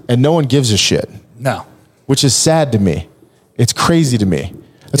ends, and no one gives a shit. no. Which is sad to me. It's crazy to me.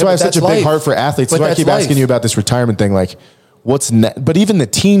 That's Yeah, why I have but such a that's big life. heart for athletes. But That's why I that's keep life. asking you about this retirement thing. Like, but even the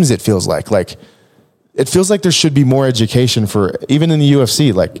teams, it feels like it feels like there should be more education for, even in the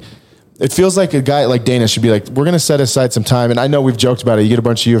UFC. Like, it feels like a guy like Dana should be like, we're going to set aside some time. And I know we've joked about it. You get a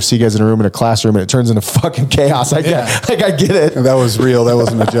bunch of UFC guys in a room, in a classroom, and it turns into fucking chaos. I get it. That was real. That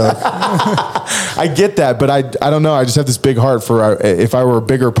wasn't a joke. I get that, but I don't know. I just have this big heart for if I were a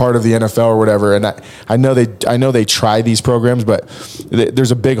bigger part of the NFL or whatever. And I know they try these programs, but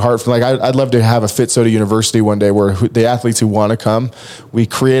there's a big heart for, like, I'd love to have a Fit Soda University one day where the athletes who want to come, we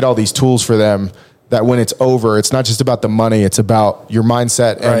create all these tools for them, that when it's over, it's not just about the money, it's about your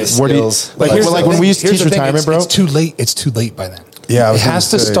mindset and Right. what do you, Skills. like, Here's the when thing. we used to Here's teach the thing. retirement, bro. It's too late. It's too late by then. Yeah, I it was has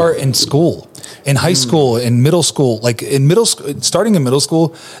to gonna say. start in school, in high school, in middle school. Like in middle school, starting in middle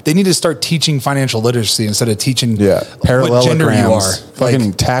school, they need to start teaching financial literacy instead of teaching what gender you are.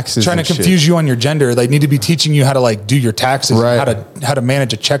 Fucking taxes Trying to and shit. confuse you on your gender. They need to be teaching you how to like do your taxes, Right. how to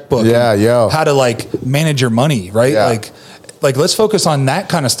manage a checkbook, Yeah, yo. how to like manage your money, right? Yeah. Like let's focus on that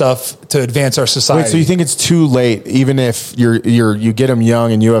kind of stuff to advance our society. Wait, so you think it's too late, even if you get them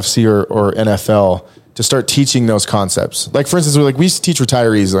young in UFC or NFL, to start teaching those concepts? Like, for instance, we used to teach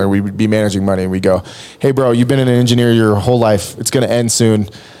retirees, like, we would be managing money, and we go, hey bro, you've been an engineer your whole life. It's going to end soon.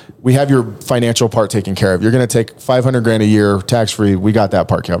 We have your financial part taken care of. You're going to take $500,000 a year tax-free. We got that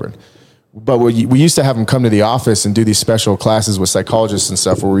part covered. But we used to have them come to the office and do these special classes with psychologists and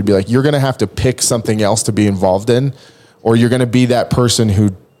stuff, where we'd be like, you're going to have to pick something else to be involved in, or you're going to be that person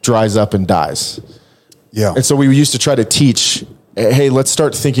who dries up and dies. Yeah. And so we used to try to teach, hey, let's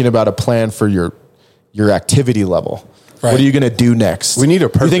start thinking about a plan for your activity level. Right. What are you going to do next? We need a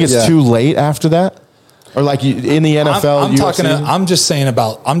You think it's purpose. too late after that? Or like in the NFL, I'm UFC? just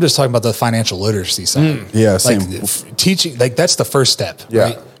talking about the financial literacy side. Yeah, like same. teaching, like that's the first step. Yeah.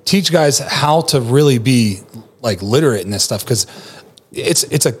 Right? Teach guys how to really be like literate in this stuff, because it's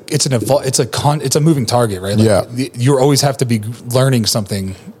a moving target, right? Like, Yeah. you always have to be learning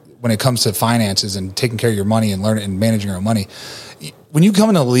something when it comes to finances and taking care of your money and learning and managing your own money. When you come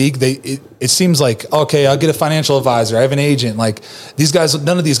in the league, it seems like, okay, I'll get a financial advisor. I have an agent. Like these guys,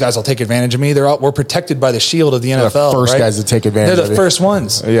 none of these guys will take advantage of me. We're protected by the shield of the NFL. first right? guys to take advantage They're of the you. first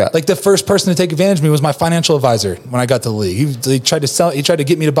ones. Yeah. Like the first person to take advantage of me was my financial advisor when I got to the league. He tried to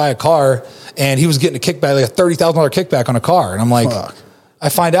get me to buy a car, and he was getting a kickback, like a $30,000 kickback on a car. And I'm like, Fuck. I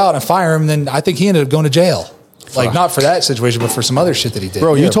find out and fire him. Then I think he ended up going to jail. Like not for that situation, but for some other shit that he did.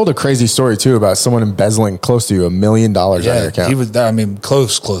 Bro, you told a crazy story too about someone embezzling close to you $1 million on your account. he was. I mean,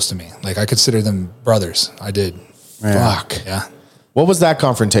 close to me. Like I consider them brothers. I did. Fuck. Yeah. What was that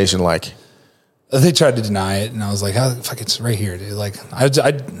confrontation like? They tried to deny it, and I was like, "How the fuck? It's right here, dude." Like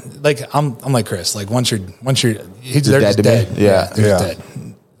I'm like Chris. Like once you're, they're dead just to me? dead. Yeah. they're Yeah. just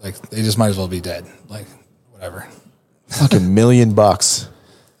dead. Like they just might as well be dead. Like whatever. Fucking $1 million. Yeah.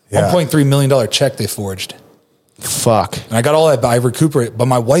 $1.3 million check they forged. Fuck. And I got all that, but I recuperated. But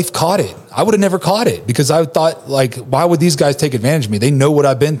my wife caught it. I would have never caught it because I thought, like, why would these guys take advantage of me? They know what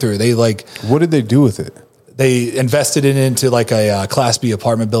I've been through. They like, What did they do with it? they invested it into like a Class B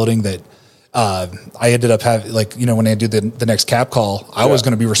apartment building that I ended up having, like, when I did the next cap call, I was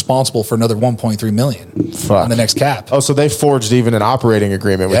going to be responsible for another 1.3 million Fuck. on the next cap. Oh, so they forged even an operating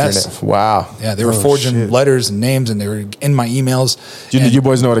agreement with Yes. your name. Wow. Yeah, they were forging letters and names, and they were in my emails. Did you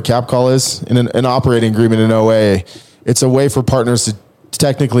boys know what a cap call is? In an operating agreement in OA, it's a way for partners to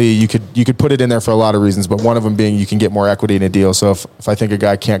technically, you could put it in there for a lot of reasons, but one of them being you can get more equity in a deal. So if I think a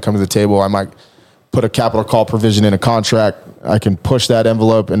guy can't come to the table, I might put a capital call provision in a contract. I can push that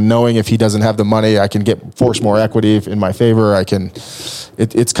envelope, and knowing if he doesn't have the money, I can force more equity in my favor. I can.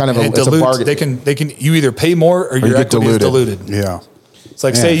 It's kind of it's a bargain. They can. You either pay more or your equity is diluted. Yeah. It's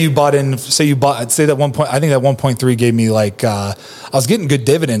like say that 1 point. I think that 1.3 gave me like I was getting good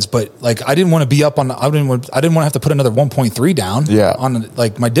dividends, but like I didn't want to be up on. I didn't want to have to put another 1.3 down. Yeah. On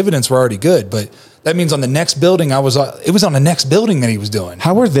like my dividends were already good, but that means on the next building it was on the next building that he was doing.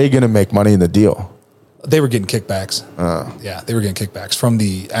 How were they going to make money in the deal? They were getting kickbacks. Yeah, they were getting kickbacks from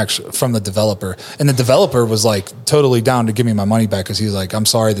the developer, and the developer was like totally down to give me my money back because he was like, "I'm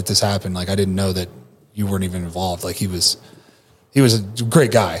sorry that this happened. Like I didn't know that you weren't even involved." Like he was a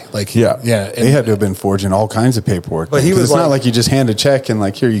great guy. Like yeah. They had to have been forging all kinds of paperwork. But he was it's like, not like you just hand a check and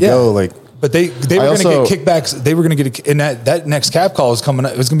like here you go. Like, but they were going to get kickbacks. They were going to get, and that next cap call was coming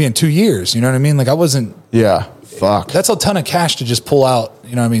up. It was going to be in 2 years. You know what I mean? Like I wasn't. Yeah. Fuck. That's a ton of cash to just pull out.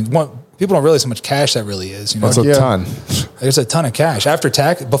 You know what I mean? People don't realize how much cash that really is. You know, That's a ton. There's a ton of cash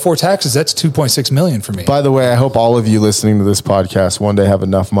before taxes. That's $2.6 million for me. By the way, I hope all of you listening to this podcast one day have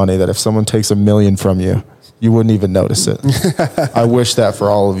enough money that if someone takes $1 million from you, you wouldn't even notice it. I wish that for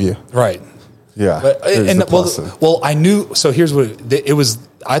all of you. Right. Yeah. But, I knew. So here's what it was.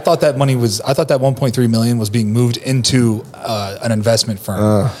 I thought that 1.3 million was being moved into an investment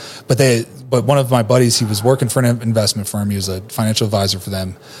firm. But one of my buddies, he was working for an investment firm. He was a financial advisor for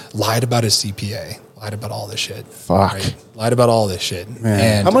them. Lied about his CPA. Lied about all this shit. Fuck. Right? Lied about all this shit. Man.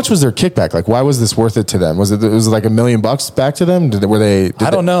 And how much was their kickback? Like, why was this worth it to them? Was it like $1 million back to them? I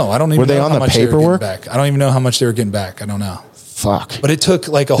don't know. I don't even were know they on how the much paperwork? they were getting back. I don't even know how much they were getting back. I don't know. Fuck. But it took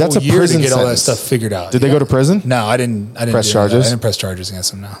like a whole year to get all that stuff figured out. Did they go to prison? No, I didn't press charges. I didn't press charges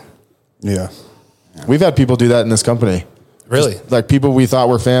against them. No. Yeah. We've had people do that in this company. Really? Just like people we thought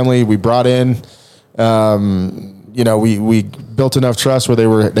were family, we brought in. We built enough trust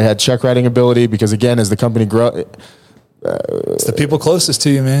where they had check writing ability because again, as the company grew, it's the people closest to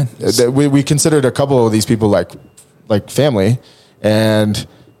you, man. We considered a couple of these people like family, and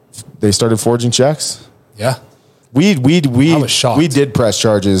they started forging checks. Yeah. I was shocked. We did press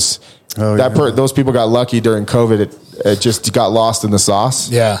charges. Those people got lucky during COVID. It just got lost in the sauce.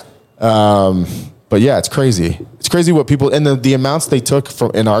 Yeah. But yeah, it's crazy. It's crazy what people and the amounts they took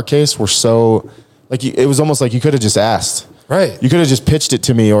from in our case were so like it was almost like you could have just asked. Right. You could have just pitched it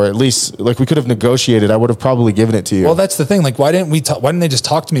to me, or at least like we could have negotiated. I would have probably given it to you. Well, that's the thing. Like, why didn't they just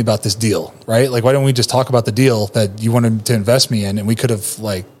talk to me about this deal? Right. Like, why didn't we just talk about the deal that you wanted to invest me in, and we could have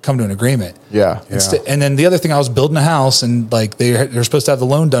like come to an agreement? Yeah. And then the other thing, I was building a house, and like they're supposed to have the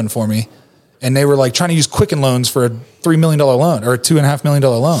loan done for me, and they were like trying to use Quicken Loans for a $3 million loan or a $2.5 million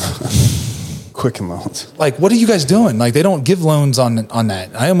loan. Quicken Loans. Like, what are you guys doing? Like, they don't give loans on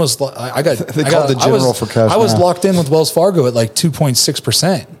that. I got the general for cash. I was locked in with Wells Fargo at like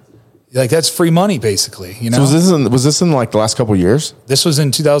 2.6%. Like, that's free money basically, you know? So was this in like the last couple of years? This was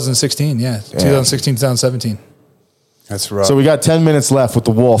in 2016. Yeah. 2016, 2017. That's right. So we got 10 minutes left with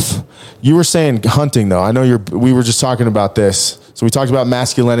the wolf. You were saying hunting though. I know we were just talking about this. So we talked about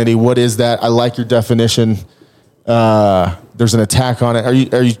masculinity. What is that? I like your definition. There's an attack on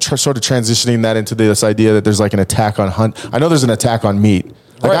it. Are you sort of transitioning that into this idea that there's like an attack on hunt? I know there's an attack on meat.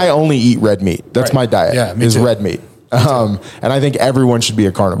 Like I only eat red meat. That's my diet. Yeah, me is too. red meat. And I think everyone should be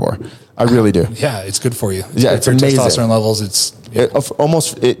a carnivore. I really do. Yeah, it's good for you. It's good for amazing. Testosterone levels.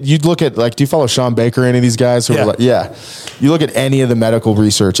 You'd look at like, do you follow Sean Baker or any of these guys who are like, you look at any of the medical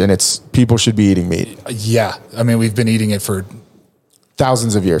research and it's people should be eating meat. Yeah. I mean, we've been eating it for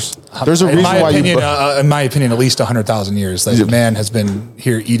thousands of years. There's a reason why in my opinion, at least 100,000 years that man has been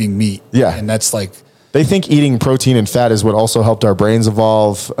here eating meat. Yeah. And that's like, they think eating protein and fat is what also helped our brains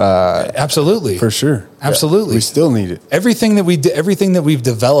evolve. Absolutely. For sure. Absolutely. We still need it. Everything that we've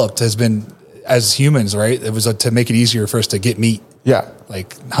developed has been as humans, right? It was to make it easier for us to get meat. Yeah.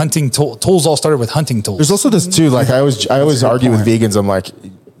 Like hunting tools all started with hunting tools. There's also this too. Like I always argue with vegans. I'm like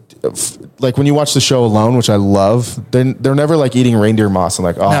when you watch the show Alone, which I love, they're never like eating reindeer moss and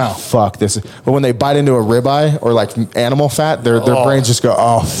like, fuck this. But when they bite into a ribeye or like animal fat, their brains just go,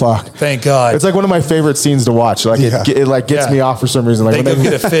 oh fuck. Thank God. It's like one of my favorite scenes to watch. Like it like gets me off for some reason. Like they when go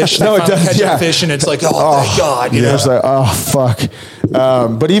get a fish. No, it does. Catch a fish and it's like, oh thank God. You know? It's like, oh fuck.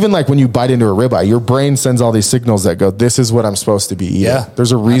 But even like when you bite into a ribeye, your brain sends all these signals that go, this is what I'm supposed to be eating. Yeah.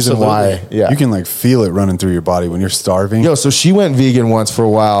 There's a reason why. Yeah. You can like feel it running through your body when you're starving. So she went vegan once for a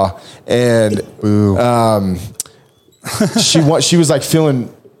while and she was like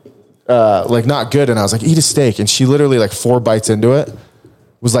feeling like not good, and I was like, eat a steak, and she literally like 4 bites into it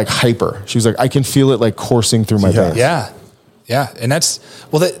was like hyper. She was like, I can feel it like coursing through my veins. Yeah. And that's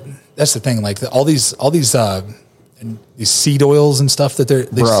the thing. Like all these and these seed oils and stuff that these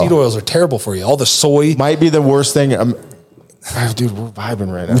Bro. seed oils are terrible for you. All the soy. Might be the worst thing. Dude, we're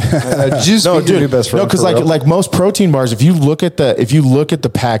vibing right now. Just No, be your new dude. best friend No, because for real. like most protein bars, if you look at the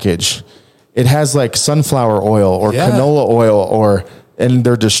package, it has like sunflower oil or Yeah. canola oil and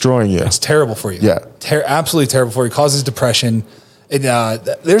they're destroying you. It's terrible for you. Yeah. Absolutely terrible for you. It causes depression.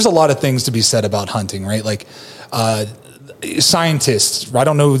 There's a lot of things to be said about hunting, right? Like scientists, I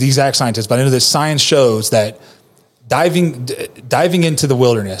don't know the exact scientists, but I know that science shows that diving into the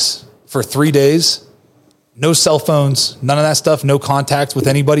wilderness for 3 days, no cell phones, none of that stuff, no contact with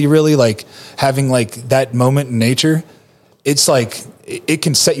anybody really, like having like that moment in nature, it's like it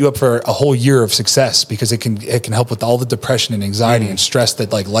can set you up for a whole year of success because it can help with all the depression and anxiety and stress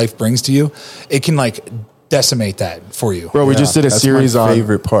that like life brings to you. It can like decimate that for you. Bro, we just did a That's series my on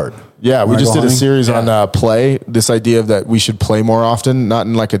favorite part. Yeah, we When I just go did a hunting. series on play. This idea of that we should play more often, not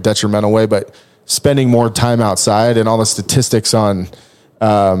in like a detrimental way, but spending more time outside and all the statistics on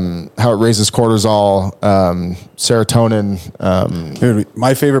how it raises cortisol, serotonin. Dude,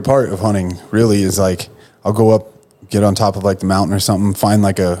 my favorite part of hunting really is like I'll go up, get on top of like the mountain or something, find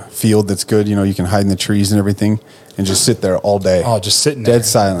like a field that's good, you know, you can hide in the trees and everything, and just sit there all day. Oh, just sitting there. Dead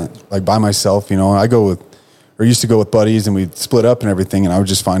silent, like by myself, you know. I used to go with buddies and we'd split up and everything, and I would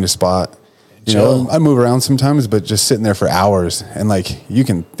just find a spot. You Chill. know, I move around sometimes, but just sitting there for hours and like you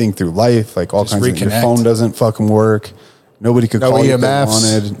can think through life, like all Just kinds of your reconnect. phone doesn't fucking work. Nobody could No call you if they EMFs.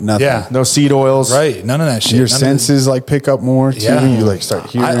 wanted. Nothing. Yeah. No seed oils. Right. None of that shit. Your None of senses like pick up more too. Yeah. You like start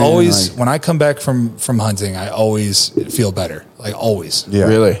hearing. I always, like, when I come back from hunting, I always feel better. Like always. Yeah.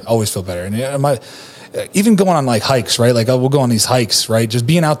 Really? I always feel better. And even going on like hikes, right? Like we'll go on these hikes, right? Just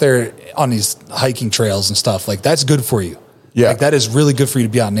being out there on these hiking trails and stuff, like that's good for you. Yeah. Like that is really good for you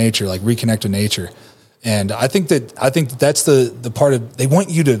to be out in nature, like reconnect with nature. And I think that's the part of,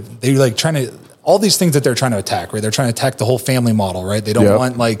 they're like trying to, all these things that they're trying to attack, right? They're trying to attack the whole family model, right? They don't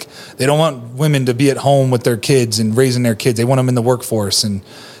Yep. they don't want women to be at home with their kids and raising their kids. They want them in the workforce, and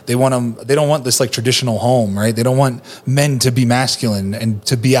they don't want this like traditional home, right? They don't want men to be masculine and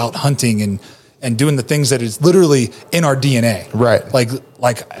to be out hunting and doing the things that is literally in our DNA. Right.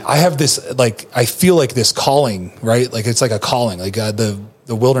 Like I have this, like, I feel like this calling, right? Like it's like a calling, like the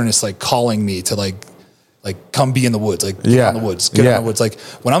wilderness, like calling me to like come be in the woods, like get out in the woods, get out in the woods. Like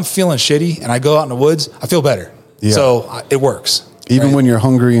when I'm feeling shitty and I go out in the woods, I feel better. Yeah. So it works. even when you're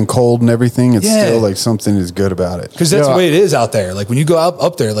hungry and cold and everything, it's Yeah. still like something is good about it. Because that's Yeah. the way it is out there. Like when you go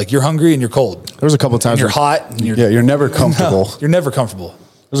up there, like you're hungry and you're cold. There was a couple of times And you're where- hot. And you're, Yeah, you're never comfortable. You're never comfortable.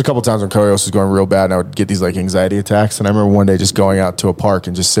 There's a couple of times when Koyos was going real bad and I would get these like anxiety attacks. And I remember one day just going out to a park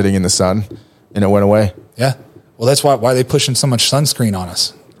and just sitting in the sun and it went away. Yeah. Well, that's why they pushing so much sunscreen on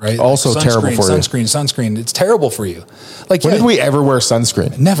us, right? Also terrible for you. Sunscreen. It's terrible for you. Like, When yeah, did we ever wear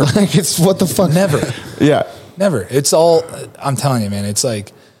sunscreen? never, Like it's what the fuck? never, Yeah. never. It's all, I'm telling you, man, it's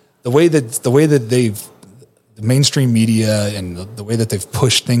like the way that the mainstream media and the way that they've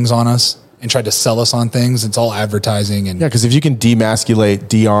pushed things on us and tried to sell us on things. It's all advertising. And Yeah, because if you can demasculate,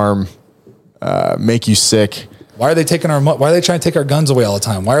 de-arm, make you sick. why are they why are they trying to take our guns away all the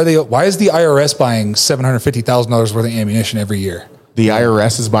time? Why is the IRS buying $750,000 worth of ammunition every year? The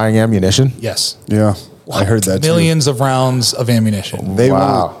IRS is buying ammunition. Yes. Yeah, I heard that too. Millions of rounds of ammunition. They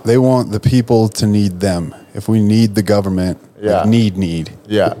Wow. want the people to need them. If we need the government, Yeah. like need,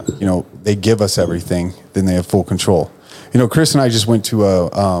 Yeah. you know, they give us everything, then they have full control. You know, Chris and I just went to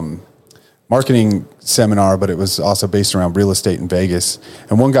a marketing seminar, but it was also based around real estate in Vegas.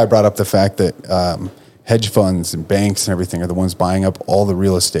 And one guy brought up the fact that hedge funds and banks and everything are the ones buying up all the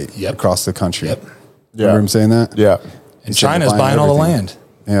real estate Yep. across the country. Yep. Remember him saying that? Yeah. And He said they're China's buying all the everything.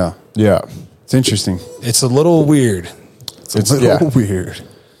 land. Yeah. Yeah. It's interesting. It's a little weird. It's a little yeah. weird.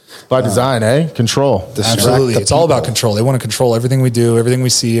 By design, eh? Control. Absolutely. the It's all about people. control. They want to control everything we do, everything we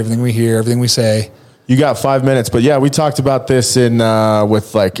see, everything we hear, everything we say. You got 5 minutes, but yeah, we talked about this in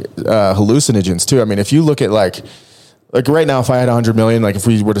with like hallucinogens too. I mean, if you look at like right now, if I had 100 million, like if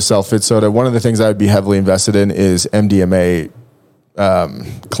we were to sell Fit Soda, one of the things I would be heavily invested in is MDMA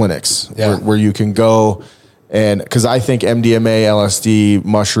clinics, Yeah. where you can go and because I think MDMA, LSD,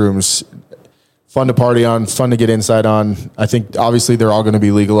 mushrooms, fun to party on, fun to get inside on. I think obviously they're all going to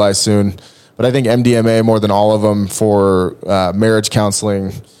be legalized soon, but I think MDMA more than all of them for marriage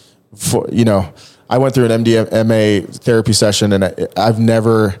counseling. For I went through an MDMA therapy session, and I've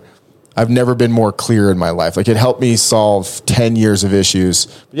never been more clear in my life. Like it helped me solve 10 years of issues.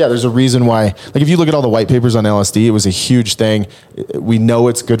 But yeah, there's a reason why. Like if you look at all the white papers on LSD, it was a huge thing. We know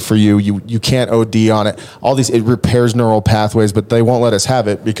it's good for you. You can't OD on it. All these, it repairs neural pathways, but they won't let us have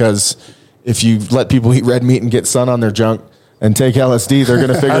it because if you let people eat red meat and get sun on their junk, and take LSD, they're going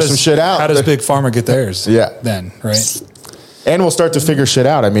to figure some shit out. How does Big Pharma get theirs? Yeah. Then, right? And we'll start to figure shit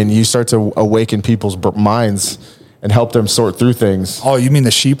out. I mean, you start to awaken people's minds and help them sort through things. Oh, you mean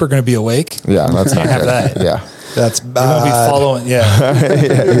the sheep are going to be awake? Yeah, that's not Have good. that. Yeah. That's They won't be bad. following.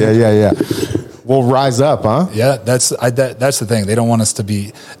 Yeah. Yeah. We'll rise up, huh? Yeah, that's the thing. They don't want us to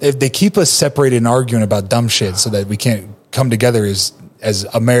be. If they keep us separated and arguing about dumb shit, so that we can't come together as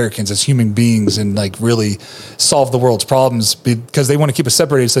Americans, as human beings, and like really solve the world's problems, because they want to keep us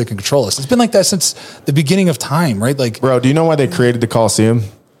separated so they can control us. It's been like that since the beginning of time, right? Like, Bro, do you know why they created the Colosseum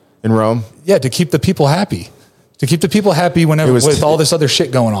in Rome? yeah, to keep the people happy. To keep the people happy whenever with all this other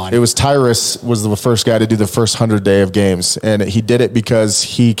shit going on. It was Tyrus was the first guy to do the first 100 day of games, and he did it because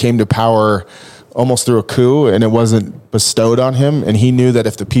he came to power almost through a coup, and it wasn't bestowed on him. And he knew that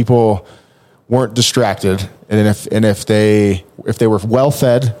if the people weren't distracted, and if they were well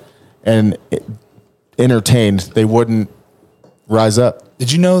fed and entertained, they wouldn't rise up.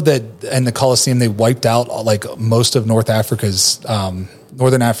 Did you know that in the Colosseum they wiped out like most of North Africa's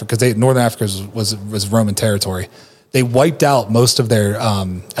Northern Africa, because Northern Africa was Roman territory. They wiped out most of their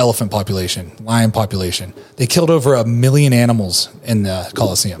elephant population, lion population. They killed over 1 million animals in the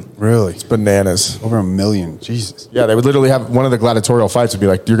Colosseum. Really? It's bananas. Over 1 million. Jesus. Yeah, they would literally have one of the gladiatorial fights would be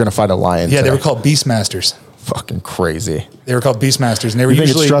like, you're going to fight a lion. Yeah, today. they were called Beastmasters. Fucking crazy. They were called Beastmasters, and they were You think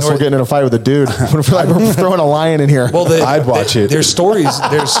it's usually stressful getting in a fight with a dude? Like, we're throwing a lion in here. Well, I'd watch it. There's stories.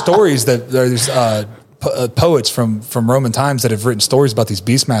 There's stories that there's poets from Roman times that have written stories about these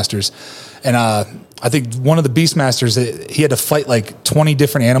Beastmasters, and I think one of the Beastmasters, he had to fight like 20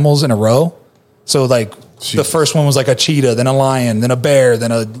 different animals in a row. So like the first one was like a cheetah, then a lion, then a bear,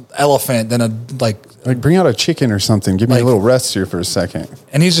 then an elephant, then a Like, bring out a chicken or something. Give me Like- a little rest here for a second.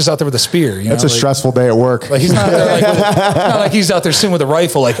 and he's just out there with a spear. You That's know, a stressful day at work. Like he's not out there like not like he's out there sitting with a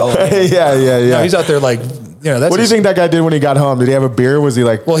rifle. Like yeah. no, he's out there like That's What do you think that guy did when he got home? Did he have a beer? Was he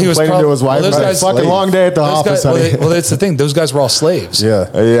like Well, he was complaining to his wife? those Right, guys- fucking slaves. long day at the Those office, guys, well, honey. well, that's the thing. Those guys were all slaves. Yeah.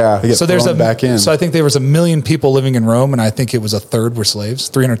 Yeah. They get So there's thrown back in. So I think there was 1 million people living in Rome, and I think it was a third were slaves.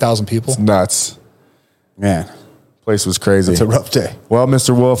 300,000 people. Nuts. Man, Place was crazy. it's a rough day. Well,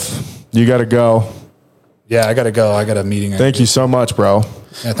 Mr. Wolf, you got to go. Yeah, I gotta go. I got a meeting. Thank you so much, bro.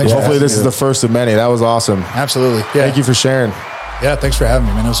 Yeah, thanks for Hopefully this having is me. the first of many. That was awesome. Absolutely. Yeah. Thank you for sharing. Yeah, thanks for having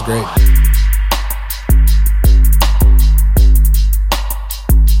me, man. It was great.